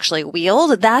can actually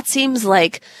wield, that seems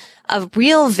like a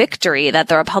real victory that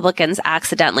the Republicans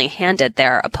accidentally handed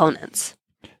their opponents.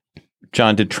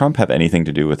 John, did Trump have anything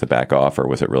to do with the back off, or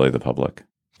was it really the public?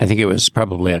 I think it was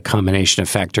probably a combination of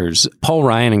factors. Paul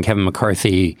Ryan and Kevin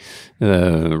McCarthy,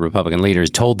 the Republican leaders,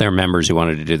 told their members who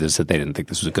wanted to do this that they didn't think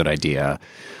this was a good idea.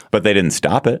 But they didn't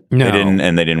stop it. No.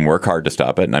 They didn't work hard to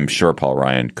stop it. And I'm sure Paul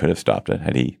Ryan could have stopped it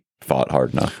had he fought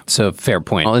hard enough. So fair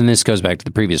point. And this goes back to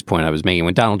the previous point I was making.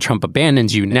 When Donald Trump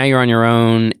abandons you, now you're on your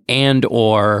own, and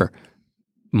or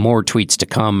more tweets to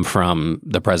come from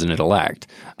the president-elect.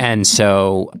 And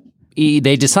so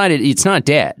they decided it's not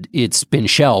dead. It's been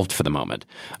shelved for the moment.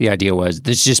 The idea was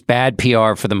this is just bad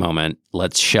PR for the moment.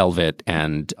 Let's shelve it.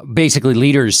 And basically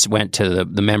leaders went to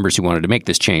the members who wanted to make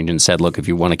this change and said, look, if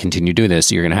you want to continue doing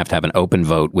this, you're going to have an open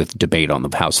vote with debate on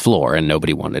the House floor. And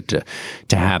nobody wanted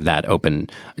to have that open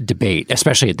debate,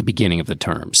 especially at the beginning of the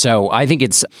term. So I think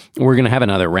we're going to have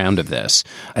another round of this.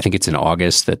 I think it's in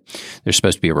August that there's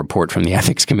supposed to be a report from the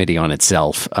Ethics Committee on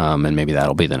itself. And maybe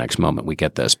that'll be the next moment we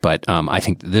get this. But I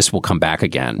think this will come back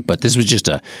again. But this was just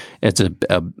a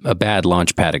bad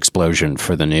launchpad explosion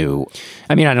for the new.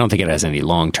 I mean, I don't think it has any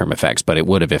long-term effects, but it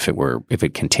would have if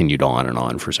it continued on and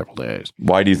on for several days.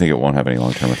 Why do you think it won't have any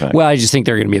long-term effects? Well, I just think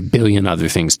there are going to be a billion other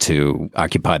things to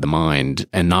occupy the mind,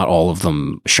 and not all of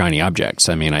them shiny objects.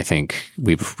 I mean, I think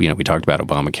we talked about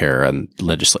Obamacare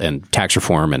and tax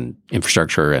reform and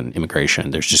infrastructure and immigration.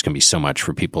 There's just going to be so much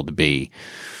for people to be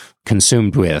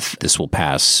consumed with. This will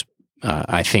pass.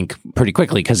 I think pretty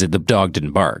quickly because the dog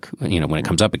didn't bark. When it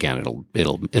comes up again,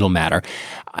 it'll matter.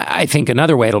 I think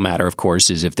another way it'll matter, of course,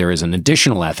 is if there is an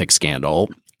additional ethics scandal.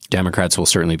 Democrats will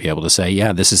certainly be able to say,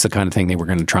 yeah, this is the kind of thing they were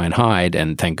going to try and hide,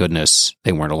 and thank goodness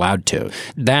they weren't allowed to.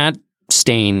 That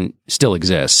stain still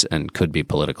exists and could be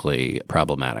politically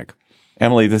problematic.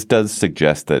 Emily, this does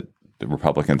suggest that the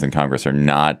Republicans in Congress are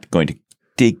not going to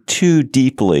dig too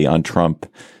deeply on Trump's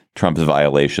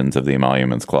violations of the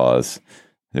Emoluments Clause.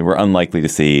 We're unlikely to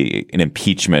see an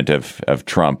impeachment of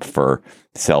Trump for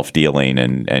self-dealing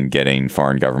and getting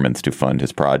foreign governments to fund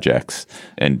his projects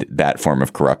and that form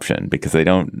of corruption, because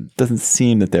doesn't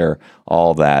seem that they're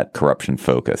all that corruption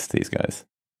focused, these guys.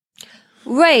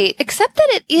 Right. Except that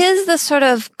it is the sort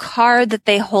of card that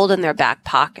they hold in their back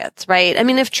pockets, right? I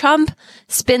mean, if Trump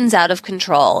spins out of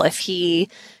control, if he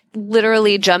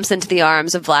literally jumps into the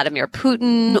arms of Vladimir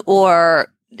Putin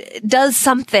or does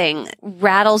something,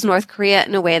 rattles North Korea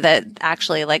in a way that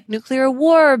actually like nuclear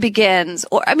war begins,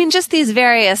 or I mean, just these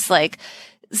various like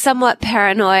somewhat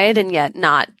paranoid and yet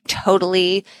not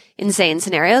totally insane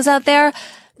scenarios out there,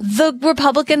 the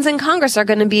Republicans in Congress are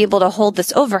going to be able to hold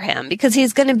this over him because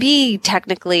he's going to be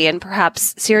technically and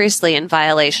perhaps seriously in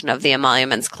violation of the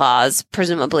Emoluments Clause,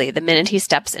 presumably the minute he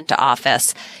steps into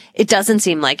office. It doesn't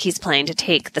seem like he's planning to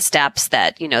take the steps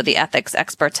that, the ethics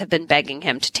experts have been begging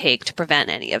him to take to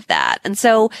prevent any of that. And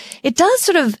so it does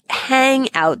sort of hang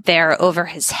out there over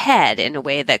his head in a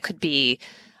way that could be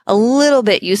a little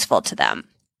bit useful to them.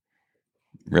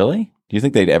 Really? Do you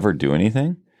think they'd ever do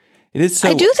anything? It is so.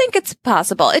 I do think it's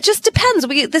possible. It just depends.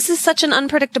 This is such an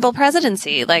unpredictable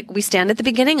presidency. Like, we stand at the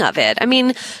beginning of it. I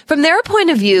mean, from their point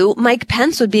of view, Mike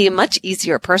Pence would be a much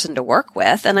easier person to work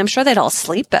with, and I'm sure they'd all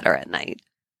sleep better at night.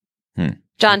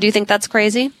 John, do you think that's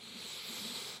crazy?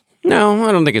 No,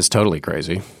 I don't think it's totally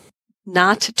crazy.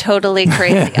 Not totally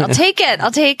crazy. I'll take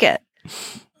it.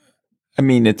 I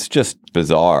mean, it's just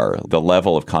bizarre, the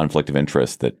level of conflict of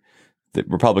interest that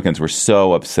Republicans were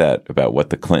so upset about what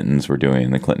the Clintons were doing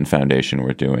and the Clinton Foundation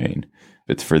were doing.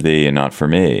 It's for thee and not for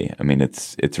me. I mean,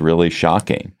 it's really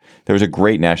shocking. There was a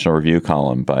great National Review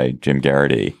column by Jim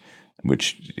Garrity,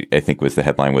 which I think was the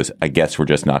headline was, I guess we're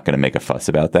just not going to make a fuss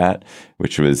about that,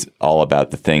 which was all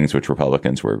about the things which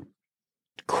Republicans were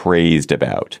crazed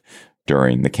about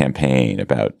during the campaign,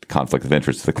 about conflict of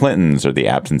interest of the Clintons or the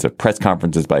absence of press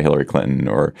conferences by Hillary Clinton,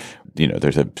 or,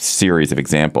 there's a series of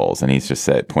examles. And he's just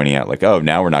pointing out like, oh,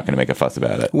 now we're not going to make a fuss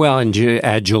about it. Well, and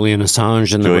add Julian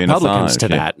Assange and the Republicans to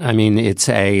that. I mean, it's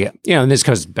and this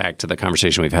goes back to the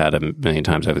conversation we've had a million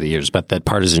times over the years, but that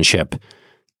partisanship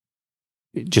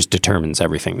just determines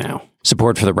everything now.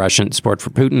 Support for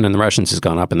Putin and the Russians has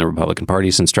gone up in the Republican Party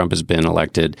since Trump has been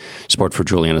elected. Support for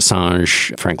Julian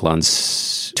Assange. Frank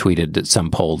Luntz tweeted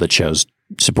some poll that shows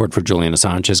support for Julian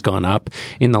Assange has gone up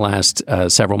in the last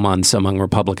several months among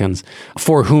Republicans,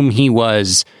 for whom he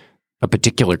was a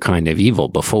particular kind of evil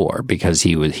before, because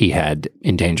he had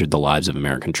endangered the lives of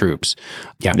American troops.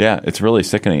 Yeah, it's really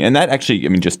sickening. And that actually, I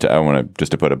mean, I want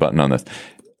to put a button on this.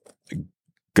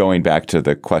 Going back to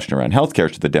the question around healthcare,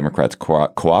 should the Democrats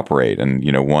cooperate? And,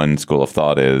 one school of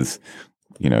thought is,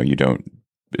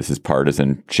 this is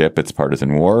partisanship, it's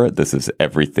partisan war. This is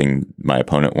everything my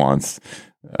opponent wants,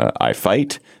 I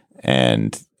fight.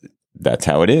 And that's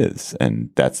how it is.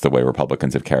 And that's the way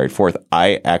Republicans have carried forth.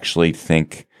 I actually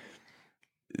think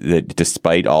that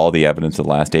despite all the evidence of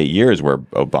the last 8 years where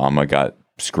Obama got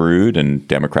screwed and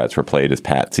Democrats were played as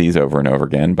patsies over and over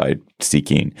again by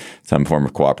seeking some form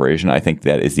of cooperation, I think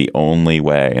that is the only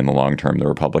way in the long term the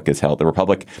Republic is healthy. The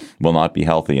Republic will not be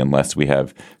healthy unless we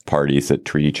have parties that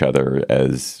treat each other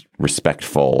as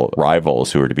respectful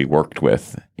rivals who are to be worked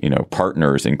with,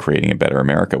 partners in creating a better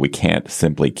America. We can't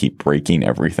simply keep breaking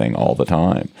everything all the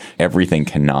time. Everything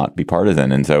cannot be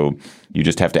partisan. And so you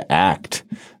just have to act.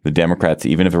 The Democrats,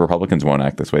 even if the Republicans won't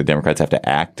act this way, the Democrats have to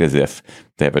act as if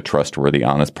they have a trustworthy,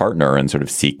 honest partner and sort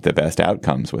of seek the best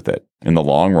outcomes with it. In the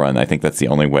long run, I think that's the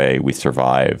only way we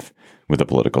survive with the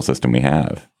political system we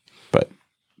have. But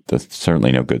there's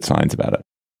certainly no good signs about it.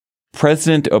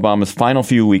 President Obama's final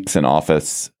few weeks in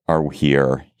office are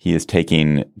here. He is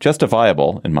taking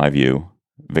justifiable, in my view,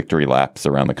 victory laps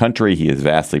around the country. He is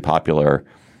vastly popular.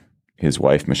 His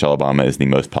wife, Michelle Obama, is the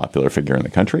most popular figure in the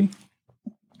country.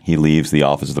 He leaves the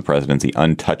office of the presidency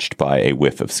untouched by a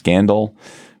whiff of scandal,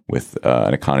 with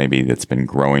an economy that's been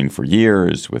growing for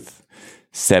years, with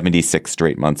 76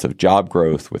 straight months of job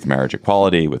growth, with marriage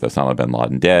equality, with Osama bin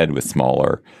Laden dead, with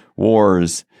smaller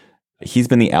wars. He's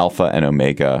been the alpha and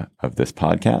omega of this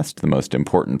podcast, the most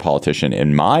important politician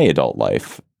in my adult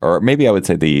life, or maybe I would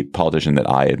say the politician that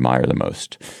I admire the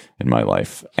most in my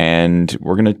life. And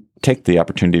we're going to take the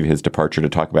opportunity of his departure to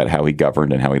talk about how he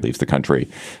governed and how he leaves the country.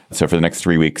 So for the next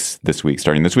 3 weeks,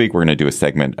 starting this week, we're going to do a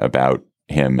segment about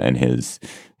him and his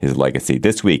legacy.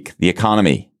 This week, the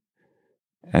economy.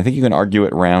 I think you can argue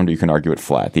it round or you can argue it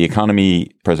flat. The economy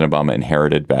President Obama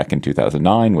inherited back in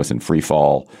 2009 was in free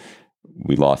fall.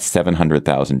 We lost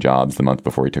 700,000 jobs the month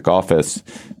before he took office.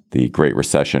 The Great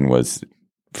Recession was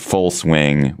full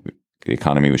swing. The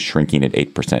economy was shrinking at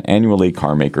 8% annually.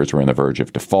 Car makers were on the verge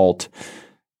of default.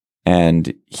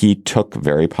 And he took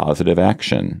very positive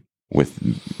action with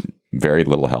very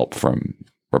little help from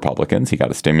Republicans. He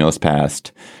got a stimulus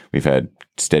passed. We've had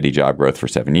steady job growth for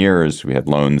 7 years. We had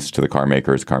loans to the car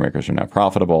makers. Car makers are now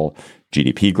profitable.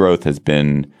 GDP growth has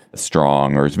been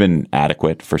strong, or has been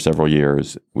adequate for several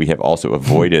years. We have also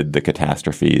avoided the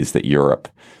catastrophes that Europe,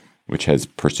 which has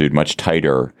pursued much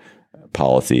tighter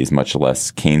policies, much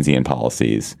less Keynesian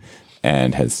policies,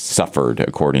 and has suffered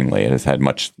accordingly. It has had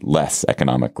much less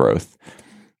economic growth.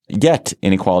 Yet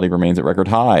inequality remains at record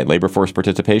high. Labor force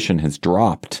participation has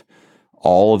dropped.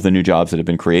 All of the new jobs that have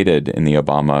been created in the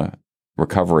Obama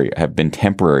recovery have been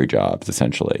temporary jobs,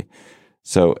 essentially.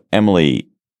 So, Emily,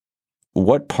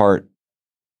 what part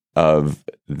of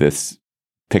this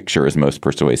picture is most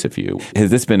persuasive to you?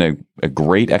 Has this been a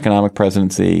great economic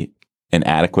presidency, an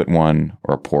adequate one,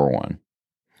 or a poor one?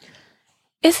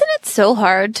 Isn't it so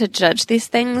hard to judge these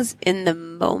things in the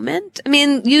moment? I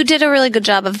mean, you did a really good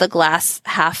job of the glass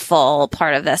half full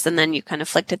part of this, and then you kind of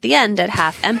flicked at the end at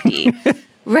half empty.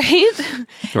 Right?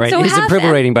 Right. So his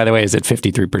approval rating, by the way, is at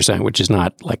 53%, which is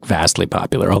not like vastly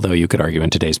popular. Although you could argue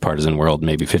in today's partisan world,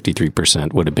 maybe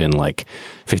 53% would have been like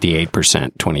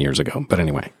 58% 20 years ago. But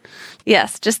anyway.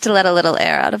 Yes, just to let a little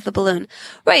air out of the balloon.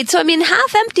 Right. So, I mean,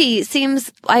 half empty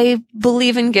seems, I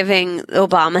believe in giving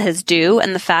Obama his due,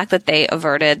 and the fact that they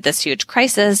averted this huge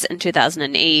crisis in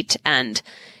 2008 and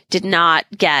did not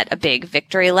get a big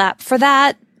victory lap for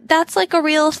that. That's like a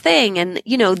real thing. And,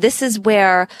 you know, this is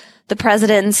where the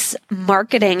president's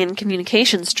marketing and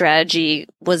communication strategy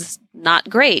was not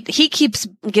great. He keeps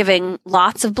giving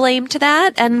lots of blame to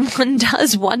that. And one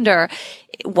does wonder,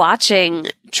 watching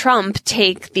Trump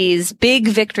take these big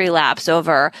victory laps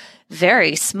over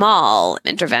very small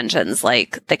interventions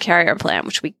like the carrier plan,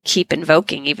 which we keep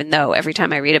invoking, even though every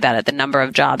time I read about it, the number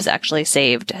of jobs actually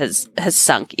saved has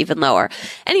sunk even lower.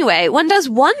 Anyway, one does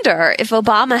wonder if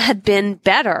Obama had been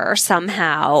better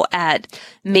somehow at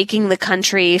making the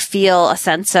country feel a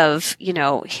sense of, you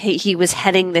know, he was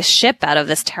heading this ship out of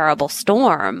this terrible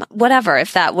storm, whatever,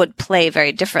 if that would play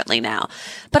very differently now.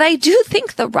 But I do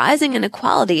think the rising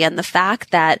inequality and the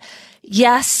fact that,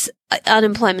 yes,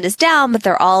 unemployment is down, but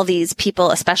there are all these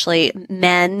people, especially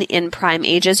men in prime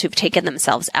ages, who've taken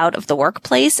themselves out of the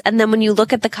workplace. And then when you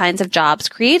look at the kinds of jobs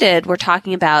created, we're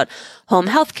talking about home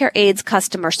healthcare aides,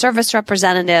 customer service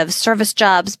representatives, service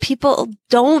jobs. People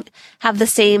don't have the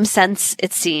same sense,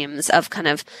 it seems, of kind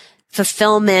of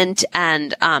fulfillment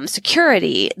and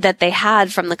security that they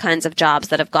had from the kinds of jobs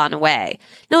that have gone away.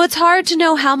 Now, it's hard to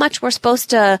know how much we're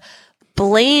supposed to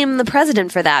blame the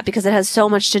president for that, because it has so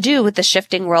much to do with the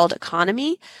shifting world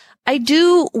economy. I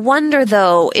do wonder,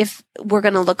 though, if we're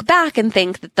going to look back and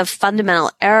think that the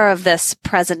fundamental error of this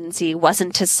presidency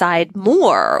wasn't to side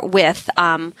more with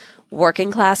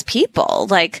working class people.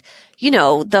 Like, you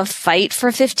know, the fight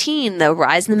for 15, the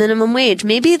rise in the minimum wage.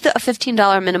 Maybe the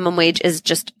 $15 minimum wage is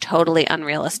just totally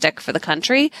unrealistic for the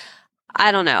country.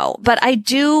 I don't know. But I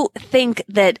do think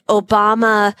that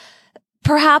Obama,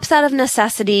 perhaps out of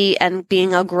necessity and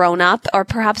being a grown up, or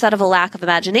perhaps out of a lack of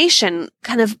imagination,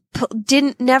 kind of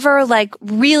never like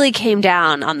really came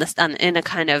down on this, in a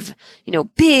kind of, you know,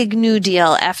 big New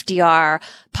Deal FDR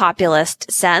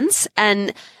populist sense.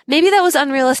 And maybe that was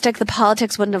unrealistic. The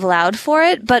politics wouldn't have allowed for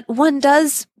it, but one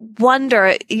does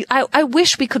wonder, I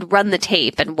wish we could run the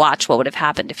tape and watch what would have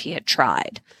happened if he had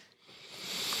tried.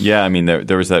 Yeah. I mean,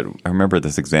 there was that, I remember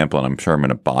this example, and I'm sure I'm going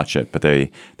to botch it, but there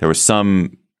was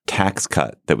some tax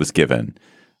cut that was given,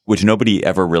 which nobody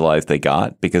ever realized they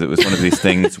got, because it was one of these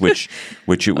things which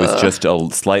it was just a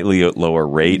slightly lower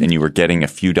rate, and you were getting a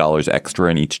few dollars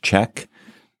extra in each check,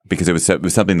 because it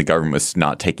was something the government was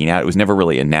not taking out. It was never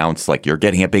really announced like you're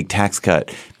getting a big tax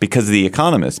cut, because of The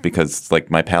Economist, because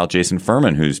like my pal Jason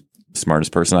Furman, who's the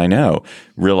smartest person I know,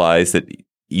 realized that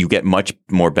you get much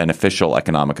more beneficial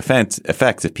economic effects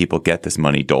if people get this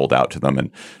money doled out to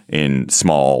them in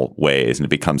small ways, and it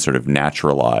becomes sort of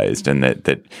naturalized. And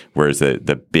that whereas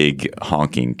the big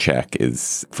honking check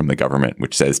is from the government,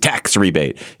 which says tax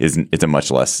rebate, it's a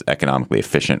much less economically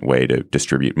efficient way to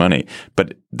distribute money.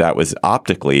 But that was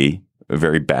optically a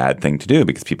very bad thing to do,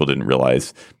 because people didn't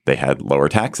realize they had lower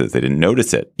taxes. They didn't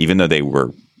notice it, even though they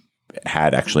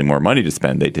had actually more money to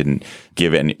spend. They didn't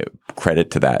give any credit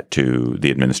to that to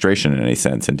the administration in any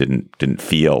sense, and didn't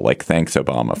feel like thanks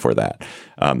Obama for that.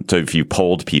 So if you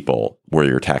polled people, were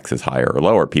your taxes higher or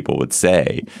lower, people would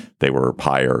say they were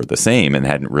higher or the same, and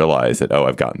hadn't realized that, oh,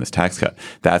 I've gotten this tax cut.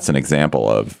 That's an example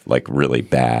of like really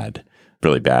bad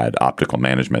optical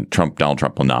management. Donald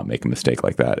Trump will not make a mistake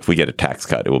like that. If we get a tax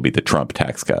cut, it will be the Trump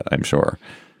tax cut, I'm sure.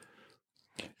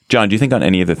 John, do you think on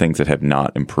any of the things that have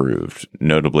not improved,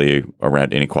 notably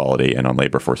around inequality and on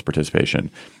labor force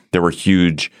participation, there were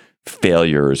huge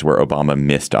failures where Obama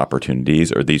missed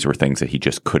opportunities, or these were things that he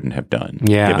just couldn't have done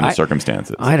given the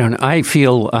circumstances? I don't know. I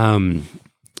feel,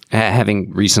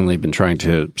 having recently been trying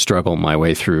to struggle my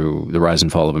way through The Rise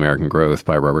and Fall of American Growth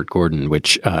by Robert Gordon,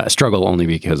 which struggle only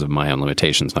because of my own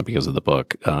limitations, not because of the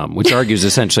book, which argues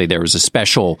essentially there was a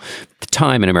special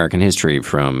time in American history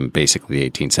from basically the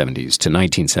 1870s to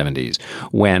 1970s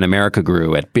when America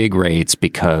grew at big rates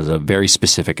because of very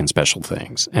specific and special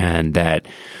things. And that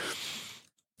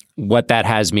what that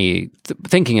has me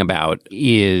thinking about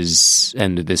is,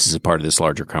 and this is a part of this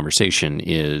larger conversation,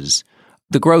 is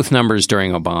the growth numbers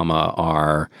during Obama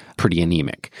are pretty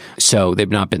anemic. So they've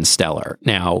not been stellar.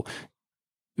 Now,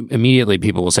 immediately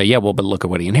people will say, yeah, well, but look at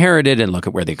what he inherited and look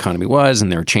at where the economy was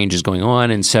and there are changes going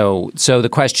on. And so the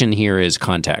question here is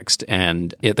context.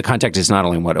 And the context is not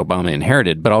only what Obama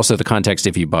inherited, but also the context,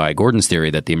 if you buy Gordon's theory,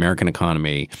 that the American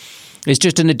economy is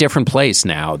just in a different place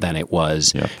now than it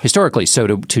was historically. So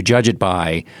to judge it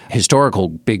by historical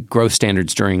big growth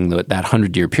standards during that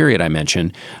 100-year period I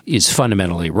mentioned is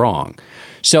fundamentally wrong.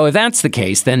 So if that's the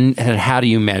case, then how do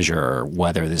you measure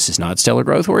whether this is not stellar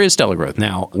growth or is stellar growth?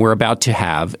 Now, we're about to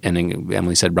have, and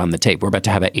Emily said run the tape, we're about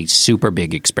to have a super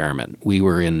big experiment. We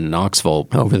were in Knoxville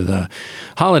over the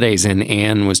holidays, and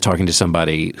Anne was talking to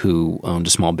somebody who owned a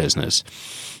small business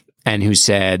and who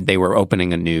said they were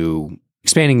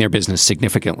expanding their business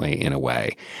significantly in a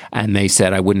way. And they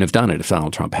said, I wouldn't have done it if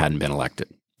Donald Trump hadn't been elected.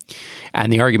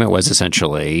 And the argument was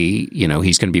essentially,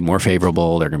 he's going to be more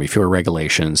favorable. There are going to be fewer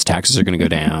regulations. Taxes are going to go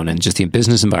down. And just the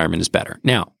business environment is better.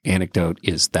 Now, anecdote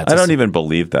is that I don't even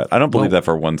believe that. I don't believe that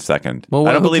for 1 second.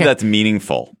 I don't believe that's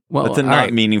meaningful. That's a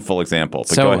not meaningful example.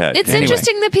 But go ahead. It's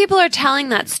interesting that people are telling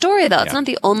that story, though. It's not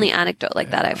the only anecdote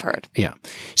like that I've heard. Yeah.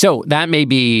 So that may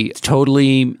be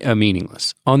totally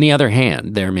meaningless. On the other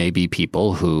hand, there may be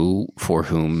people for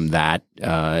whom that,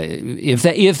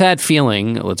 if that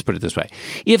feeling, let's put it this way,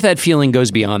 if that feeling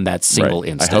goes beyond that single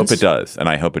instance. I hope it does. And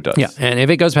I hope it does. Yeah. And if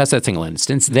it goes past that single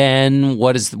instance, then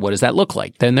what does that look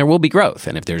like? Then there will be growth.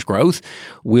 And if there's growth,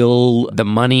 will the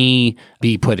money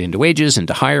be put into wages,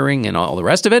 into hiring, and all the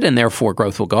rest of it? And therefore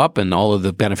growth will go up and all of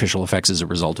the beneficial effects as a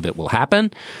result of it will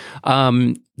happen.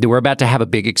 We're about to have a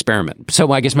big experiment.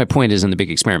 So I guess my point is in the big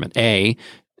experiment,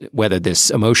 whether this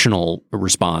emotional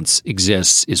response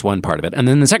exists is one part of it. And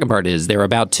then the second part is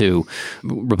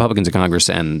Republicans in Congress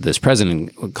and this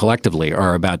president collectively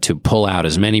are about to pull out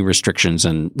as many restrictions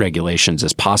and regulations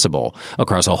as possible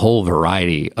across a whole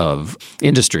variety of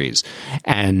industries.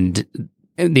 And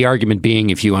the argument being,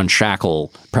 if you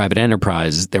unshackle private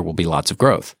enterprise, there will be lots of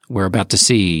growth. We're about to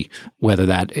see whether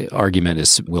that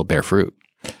argument will bear fruit.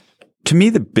 To me,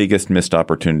 the biggest missed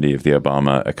opportunity of the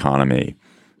Obama economy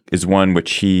is one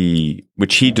which he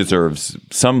deserves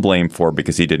some blame for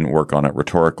because he didn't work on it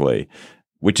rhetorically,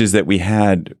 which is that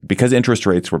because interest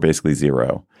rates were basically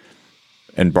zero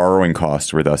and borrowing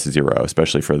costs were thus zero,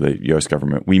 especially for the U.S.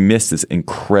 government, we missed this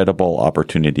incredible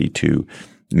opportunity to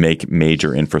make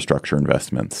major infrastructure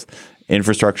investments.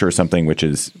 Infrastructure is something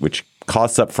which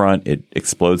costs up front, it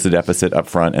explodes the deficit up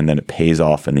front, and then it pays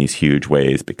off in these huge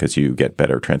ways because you get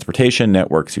better transportation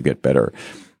networks, you get better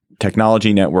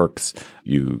technology networks,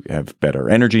 you have better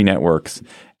energy networks.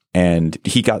 And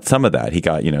he got some of that. He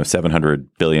got, $700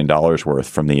 billion worth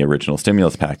from the original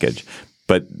stimulus package.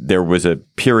 But there was a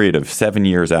period of 7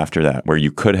 years after that where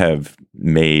you could have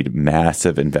made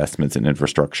massive investments in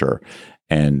infrastructure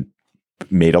and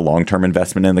made a long-term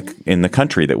investment in the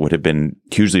country that would have been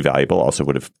hugely valuable, also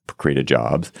would have created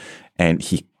jobs. And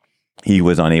he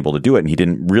was unable to do it, and he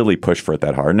didn't really push for it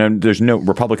that hard. And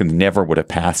Republicans never would have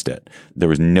passed it. There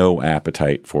was no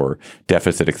appetite for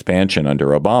deficit expansion under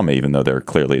Obama, even though there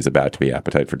clearly is about to be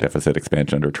appetite for deficit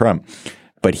expansion under Trump.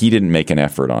 But he didn't make an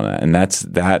effort on it. And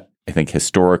that I think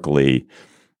historically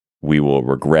we will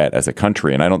regret as a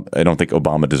country. And I don't think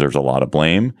Obama deserves a lot of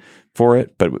blame for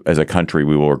it, but as a country,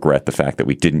 we will regret the fact that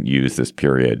we didn't use this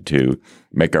period to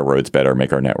make our roads better,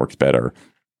 make our networks better,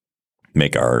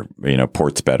 make our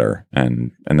ports better,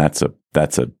 and that's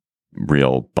a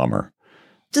real bummer.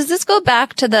 Does this go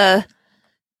back to the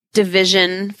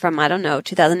division from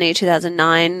 2008,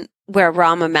 2009, where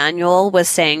Rahm Emanuel was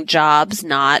saying jobs,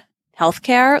 not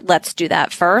healthcare? Let's do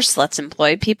that first. Let's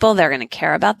employ people. They're going to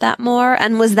care about that more.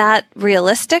 And was that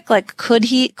realistic? Like, could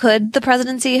the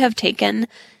presidency have taken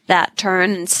that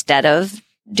turn instead of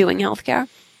doing healthcare?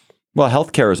 Well,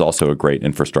 healthcare is also a great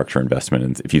infrastructure investment.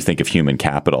 And if you think of human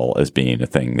capital as being a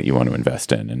thing that you want to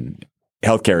invest in, and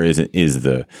healthcare is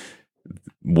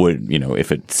would,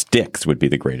 if it sticks, would be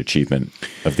the great achievement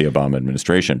of the Obama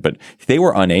administration. But they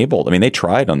were unable. I mean, they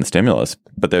tried on the stimulus,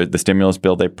 but the stimulus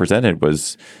bill they presented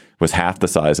was half the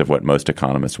size of what most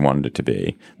economists wanted it to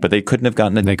be. But they couldn't have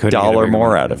gotten a dollar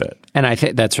more out of it. And I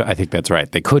think that's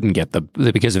right. They couldn't get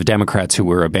because of Democrats who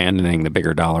were abandoning the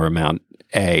bigger dollar amount,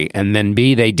 A. And then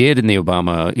B, they did in the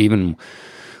Obama, even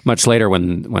much later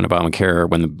when Obamacare,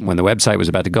 when the website was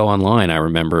about to go online, I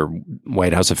remember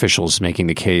White House officials making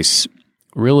the case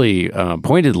really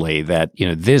pointedly that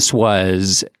this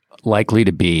was likely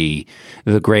to be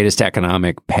the greatest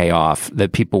economic payoff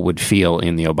that people would feel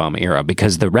in the Obama era,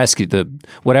 because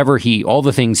all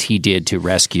the things he did to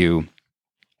rescue.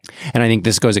 And I think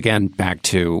this goes again back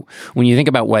to when you think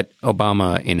about what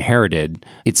Obama inherited,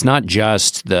 it's not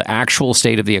just the actual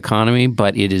state of the economy,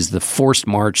 but it is the forced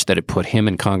march that it put him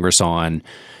and Congress on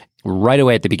right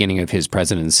away at the beginning of his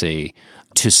presidency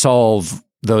to solve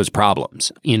those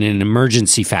problems in an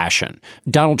emergency fashion.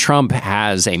 Donald Trump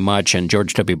and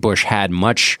George W. Bush had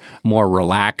much more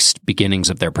relaxed beginnings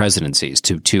of their presidencies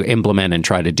to implement and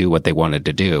try to do what they wanted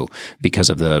to do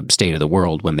because of the state of the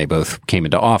world when they both came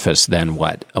into office than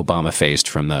what Obama faced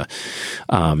from the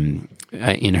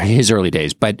in his early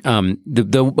days. But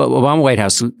the Obama White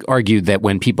House argued that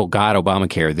when people got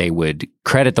Obamacare, they would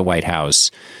credit the White House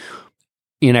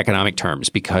in economic terms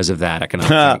because of that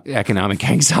economic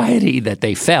anxiety that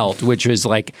they felt, which was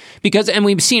and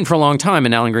we've seen for a long time,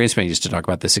 and Alan Greenspan used to talk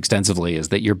about this extensively, is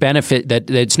that your benefit,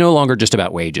 that it's no longer just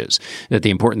about wages, that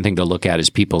the important thing to look at is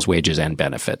people's wages and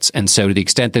benefits. And so to the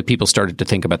extent that people started to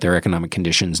think about their economic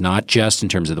conditions, not just in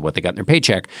terms of what they got in their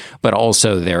paycheck, but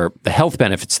also the health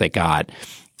benefits they got,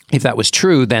 if that was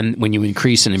true, then when you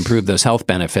increase and improve those health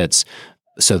benefits,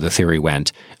 so the theory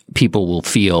went, people will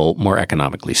feel more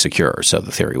economically secure. So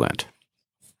the theory went.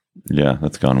 Yeah,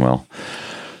 that's gone well.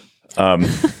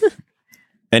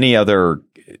 Any other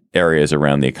areas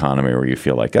around the economy where you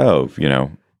feel like,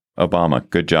 Obama,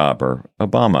 good job, or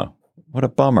Obama, what a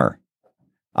bummer?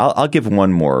 I'll give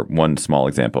one small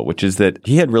example, which is that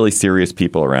he had really serious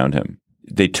people around him.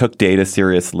 They took data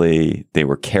seriously. They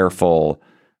were careful.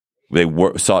 They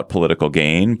sought political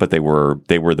gain, but they were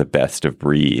the best of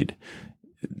breed.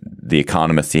 The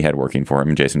economists he had working for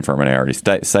him, Jason Furman, I already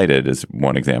cited as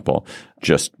one example,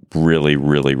 just really,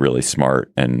 really, really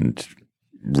smart and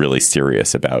really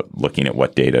serious about looking at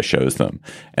what data shows them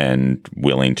and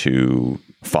willing to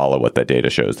follow what that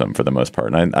data shows them for the most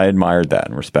part. And I admired that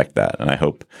and respect that. And I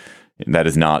hope that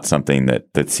is not something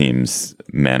that seems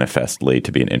manifestly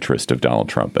to be an interest of Donald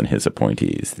Trump and his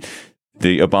appointees.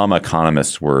 The Obama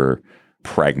economists were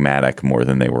pragmatic more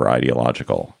than they were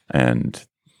ideological. And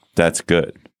that's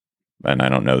good. And I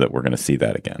don't know that we're going to see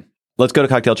that again. Let's go to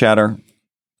cocktail chatter.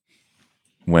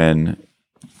 When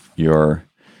you're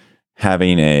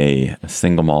having a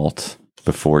single malt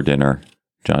before dinner,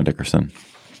 John Dickerson,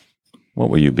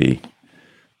 what will you be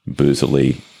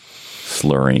boozily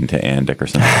slurring to Ann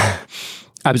Dickerson?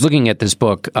 I was looking at this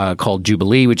book called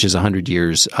Jubilee, which is 100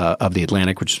 Years of the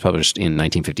Atlantic, which was published in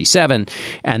 1957.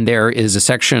 And there is a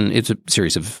section, it's a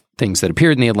series of things that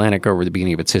appeared in the Atlantic over the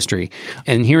beginning of its history.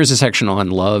 And here is a section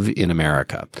on love in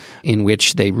America, in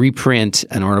which they reprint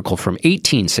an article from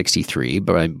 1863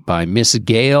 by Miss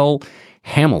Gail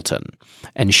Hamilton.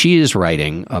 And she is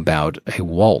writing about a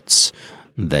waltz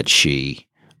that she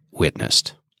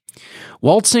witnessed.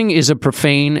 Waltzing is a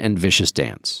profane and vicious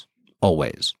dance,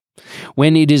 always.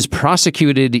 When it is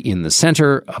prosecuted in the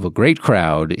center of a great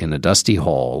crowd in a dusty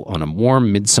hall on a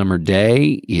warm midsummer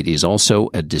day, it is also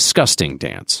a disgusting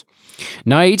dance.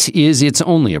 Night is its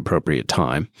only appropriate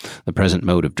time. The present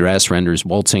mode of dress renders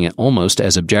waltzing almost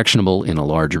as objectionable in a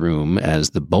large room as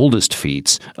the boldest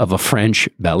feats of a French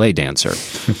ballet dancer.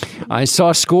 I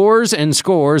saw scores and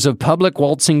scores of public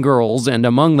waltzing girls, and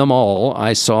among them all,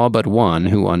 I saw but one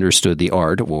who understood the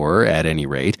art, or, at any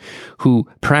rate, who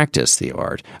practiced the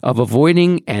art, of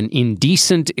avoiding an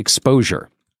indecent exposure.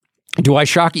 Do I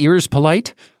shock ears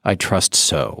polite? I trust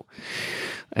so.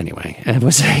 Anyway, it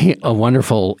was a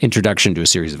wonderful introduction to a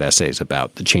series of essays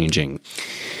about the changing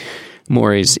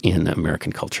mores in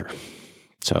American culture.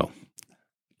 So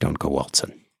don't go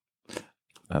waltzing.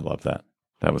 I love that.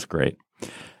 That was great.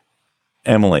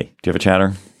 Emily, do you have a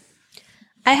chatter?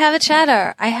 I have a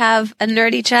chatter. I have a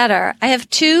nerdy chatter. I have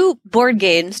 2 board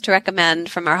games to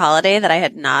recommend from our holiday that I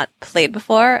had not played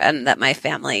before and that my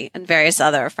family and various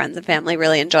other friends and family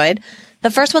really enjoyed. The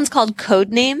first one's called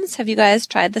Codenames. Have you guys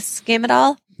tried this game at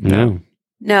all? No.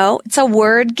 It's a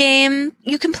word game.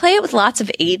 You can play it with lots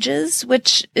of ages,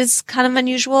 which is kind of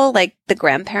unusual. Like the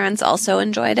grandparents also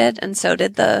enjoyed it, and so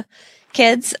did the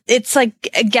kids. It's like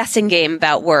a guessing game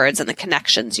about words and the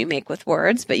connections you make with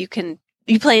words, but you can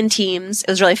You play in teams. It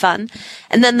was really fun.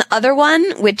 And then the other one,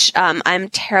 which I'm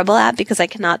terrible at because I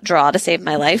cannot draw to save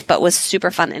my life, but was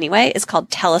super fun anyway, is called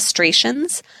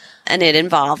Telestrations. And it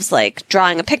involves like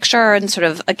drawing a picture and sort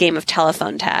of a game of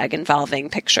telephone tag involving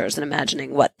pictures and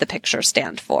imagining what the pictures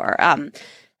stand for.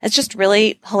 It's just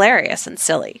really hilarious and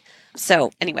silly.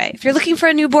 So anyway, if you're looking for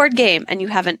a new board game and you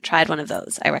haven't tried one of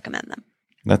those, I recommend them.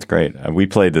 That's great. We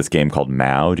played this game called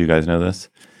Mao. Do you guys know this?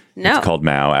 No. It's called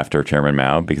Mao after Chairman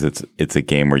Mao because it's a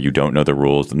game where you don't know the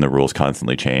rules and the rules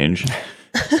constantly change.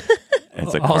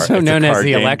 It's also known as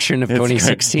the election of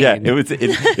 2016. Yeah,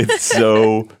 it's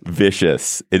so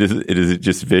vicious. It is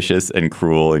just vicious and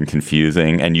cruel and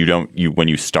confusing. And when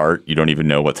you start, you don't even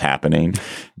know what's happening.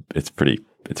 It's pretty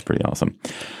awesome.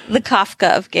 The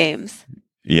Kafka of games.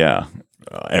 Yeah.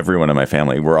 Everyone in my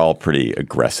family, we're all pretty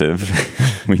aggressive.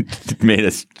 It made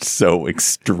us so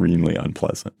extremely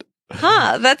unpleasant.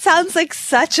 Huh, that sounds like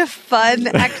such a fun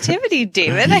activity,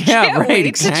 David. I can't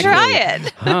wait to try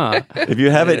it. Huh. If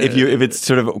you have it, if it's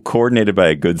sort of coordinated by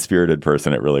a good-spirited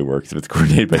person, it really works. If it's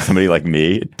coordinated by somebody like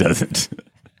me, it doesn't.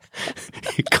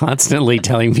 Constantly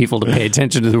telling people to pay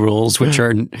attention to the rules, which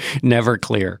are never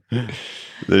clear.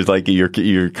 There's like you're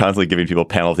constantly giving people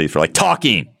penalties for like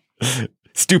talking,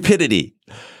 stupidity.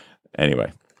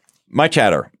 Anyway, my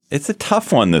chatter. It's a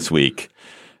tough one this week.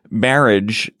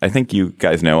 Marriage, I think you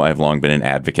guys know I've long been an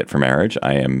advocate for marriage.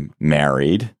 I am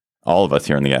married. All of us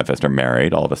here in the Gabfest are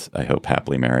married. All of us, I hope,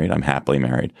 happily married. I'm happily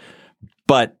married.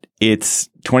 But it's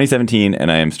 2017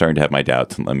 and I am starting to have my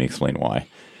doubts, and let me explain why.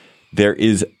 There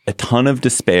is a ton of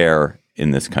despair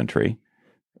in this country.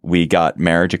 We got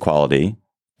marriage equality,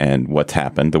 and what's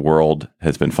happened? The world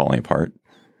has been falling apart.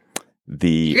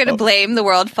 You're going to blame the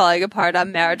world falling apart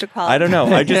on marriage equality? I don't know.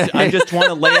 I just want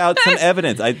to lay out some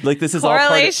evidence. This is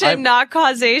correlation, all not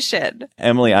causation.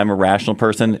 Emily, I'm a rational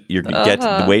person. You're going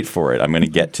to wait for it. I'm going to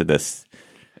get to this.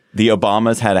 The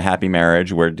Obamas had a happy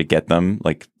marriage. Where did it get them?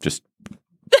 Like just.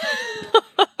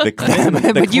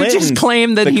 But you just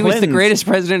claimed that he was the greatest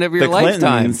president of your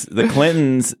lifetime. The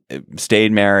Clintons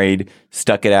stayed married,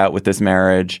 stuck it out with this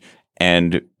marriage,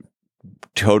 and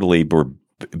totally were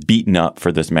beaten up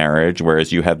for this marriage,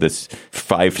 whereas you have this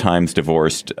 5 times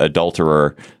divorced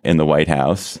adulterer in the White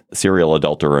House, serial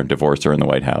adulterer and divorcer in the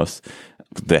White House,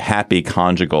 the happy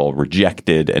conjugal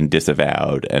rejected and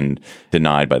disavowed and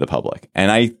denied by the public.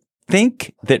 And I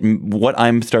think that what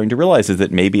I'm starting to realize is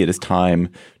that maybe it is time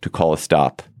to call a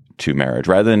stop to marriage,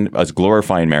 rather than us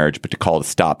glorifying marriage, but to call a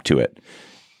stop to it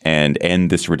and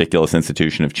end this ridiculous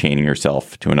institution of chaining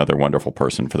yourself to another wonderful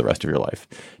person for the rest of your life.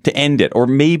 To end it, or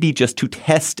maybe just to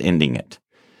test ending it.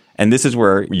 And this is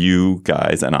where you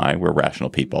guys and I, we're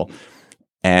rational people.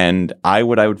 And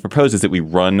what I would propose is that we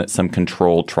run some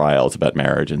controlled trials about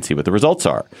marriage and see what the results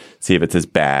are. See if it's as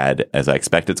bad as I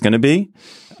expect it's going to be.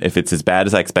 If it's as bad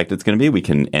as I expect it's going to be, we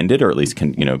can end it, or at least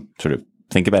can, sort of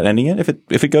think about ending it.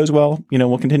 If it goes well,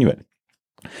 we'll continue it.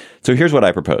 So here's what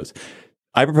I propose.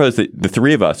 I propose that the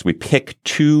 3 of us, we pick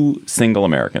 2 single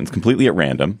Americans completely at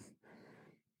random,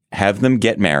 have them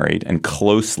get married, and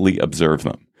closely observe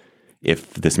them.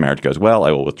 If this marriage goes well,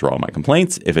 I will withdraw my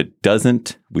complaints. If it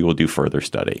doesn't, we will do further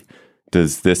study.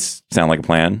 Does this sound like a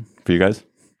plan for you guys?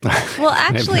 Well, actually, I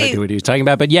have no idea what he was talking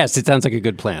about, but yes, it sounds like a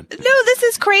good plan. No, this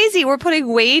is crazy. We're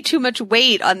putting way too much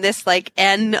weight on this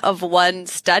N of 1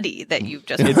 study that you've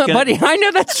just. Buddy, I know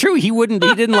that's true. He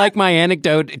didn't like my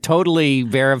anecdote, totally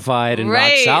verified and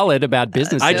rock solid about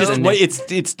businesses.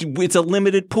 It's a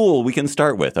limited pool we can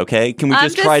start with. Okay, can we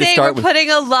just try to start with? We're putting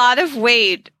a lot of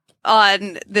weight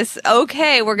on this.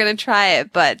 Okay, we're going to try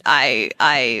it, but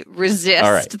I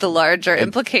resist the larger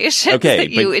implications that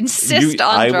you insist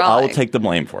on drawing. I will take the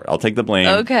blame for it. I'll take the blame.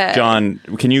 Okay. John,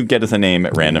 can you get us a name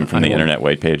at random from the internet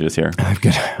white pages here?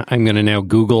 I'm going to now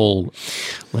Google.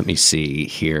 Let me see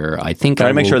here. I think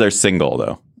I make sure they're single,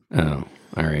 though. Oh.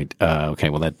 All right. Okay.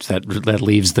 Well, that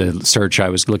leaves the search I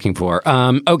was looking for.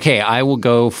 Okay. I will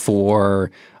go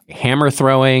for hammer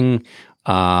throwing,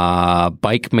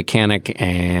 bike mechanic,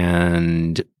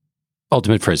 and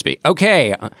ultimate frisbee.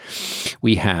 Okay.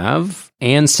 We have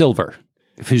Ann Silver,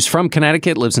 who's from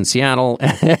Connecticut, lives in Seattle,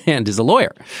 and is a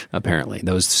lawyer, apparently.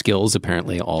 Those skills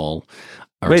apparently all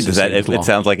are associated with law. It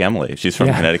sounds like Emily. She's from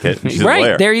Connecticut. She's right. a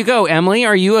lawyer. There you go. Emily,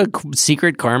 are you a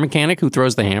secret car mechanic who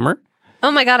throws the hammer?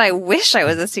 Oh my God, I wish I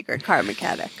was a secret car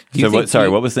mechanic. What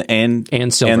was the Ann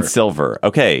Silver? Ann Silver.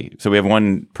 Okay, so we have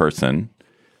one person.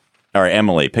 All right,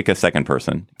 Emily, pick a second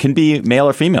person. Can be male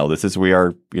or female.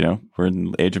 We're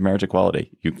in the age of marriage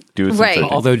equality. You do it right.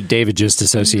 Although David just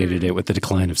associated it with the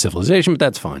decline of civilization, but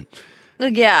that's fine.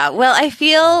 Yeah, well, I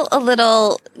feel a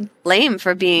little lame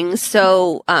for being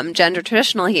so gender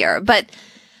traditional here, but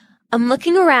I'm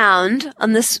looking around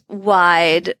on this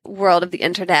wide world of the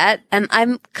internet, and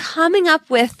I'm coming up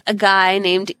with a guy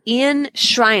named Ian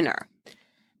Schreiner.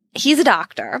 He's a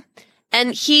doctor,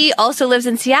 and he also lives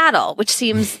in Seattle, which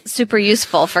seems super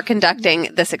useful for conducting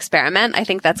this experiment. I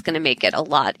think that's going to make it a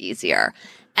lot easier.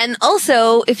 And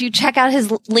also, if you check out his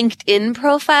LinkedIn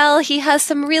profile, he has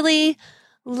some really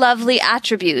lovely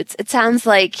attributes. It sounds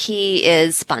like he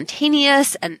is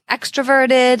spontaneous and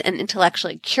extroverted and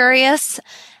intellectually curious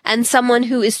and someone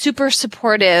who is super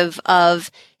supportive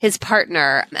of his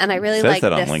partner. And I really like that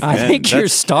this. On LinkedIn. I think you're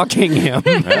stalking him.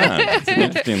 Yeah, it's an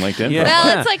interesting LinkedIn profile.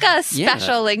 Well, it's like a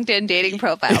special LinkedIn dating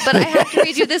profile. But I have to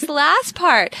read you this last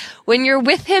part. When you're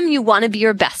with him, you want to be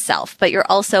your best self, but you're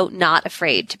also not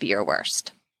afraid to be your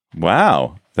worst.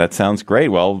 Wow. That sounds great.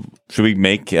 Well, should we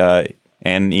make Anne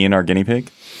and Ian our guinea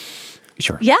pig?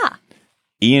 Sure. Yeah.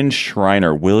 Ian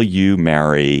Schreiner, will you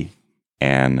marry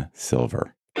Anne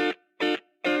Silver?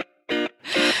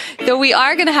 So we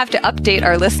are going to have to update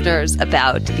our listeners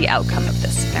about the outcome of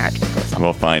this marriage proposal.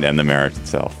 We'll find and the marriage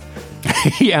itself.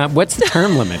 Yeah. What's the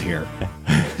term limit here?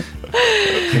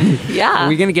 Yeah. Are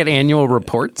we going to get annual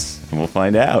reports? And we'll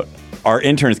find out. Our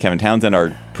intern is Kevin Townsend.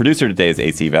 Our producer today is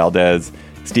AC Valdez.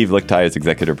 Steve Lichtai is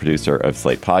executive producer of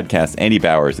Slate Podcasts. Andy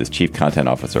Bowers is chief content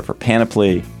officer for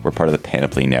Panoply. We're part of the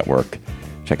Panoply Network.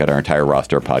 Check out our entire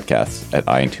roster of podcasts at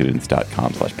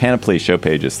itunes.com/Panoply. Show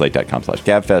page is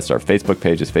slate.com/GabFest. Our Facebook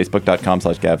page is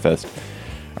facebook.com/GabFest.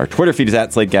 Our Twitter feed is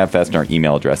at Slate Gabfest, and our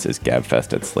email address is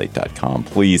gabfest@slate.com.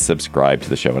 Please subscribe to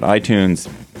the show on iTunes.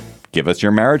 Give us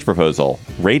your marriage proposal.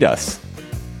 Rate us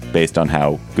based on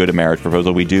how good a marriage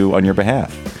proposal we do on your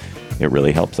behalf. It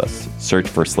really helps us. Search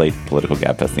for Slate Political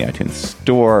Gabfest in the iTunes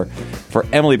store. For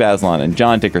Emily Bazelon and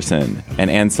John Dickerson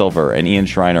and Ann Silver and Ian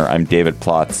Schreiner, I'm David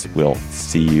Plotz. We'll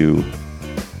see you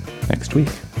next week.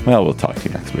 Well, we'll talk to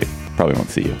you next week. Probably won't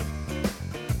see you.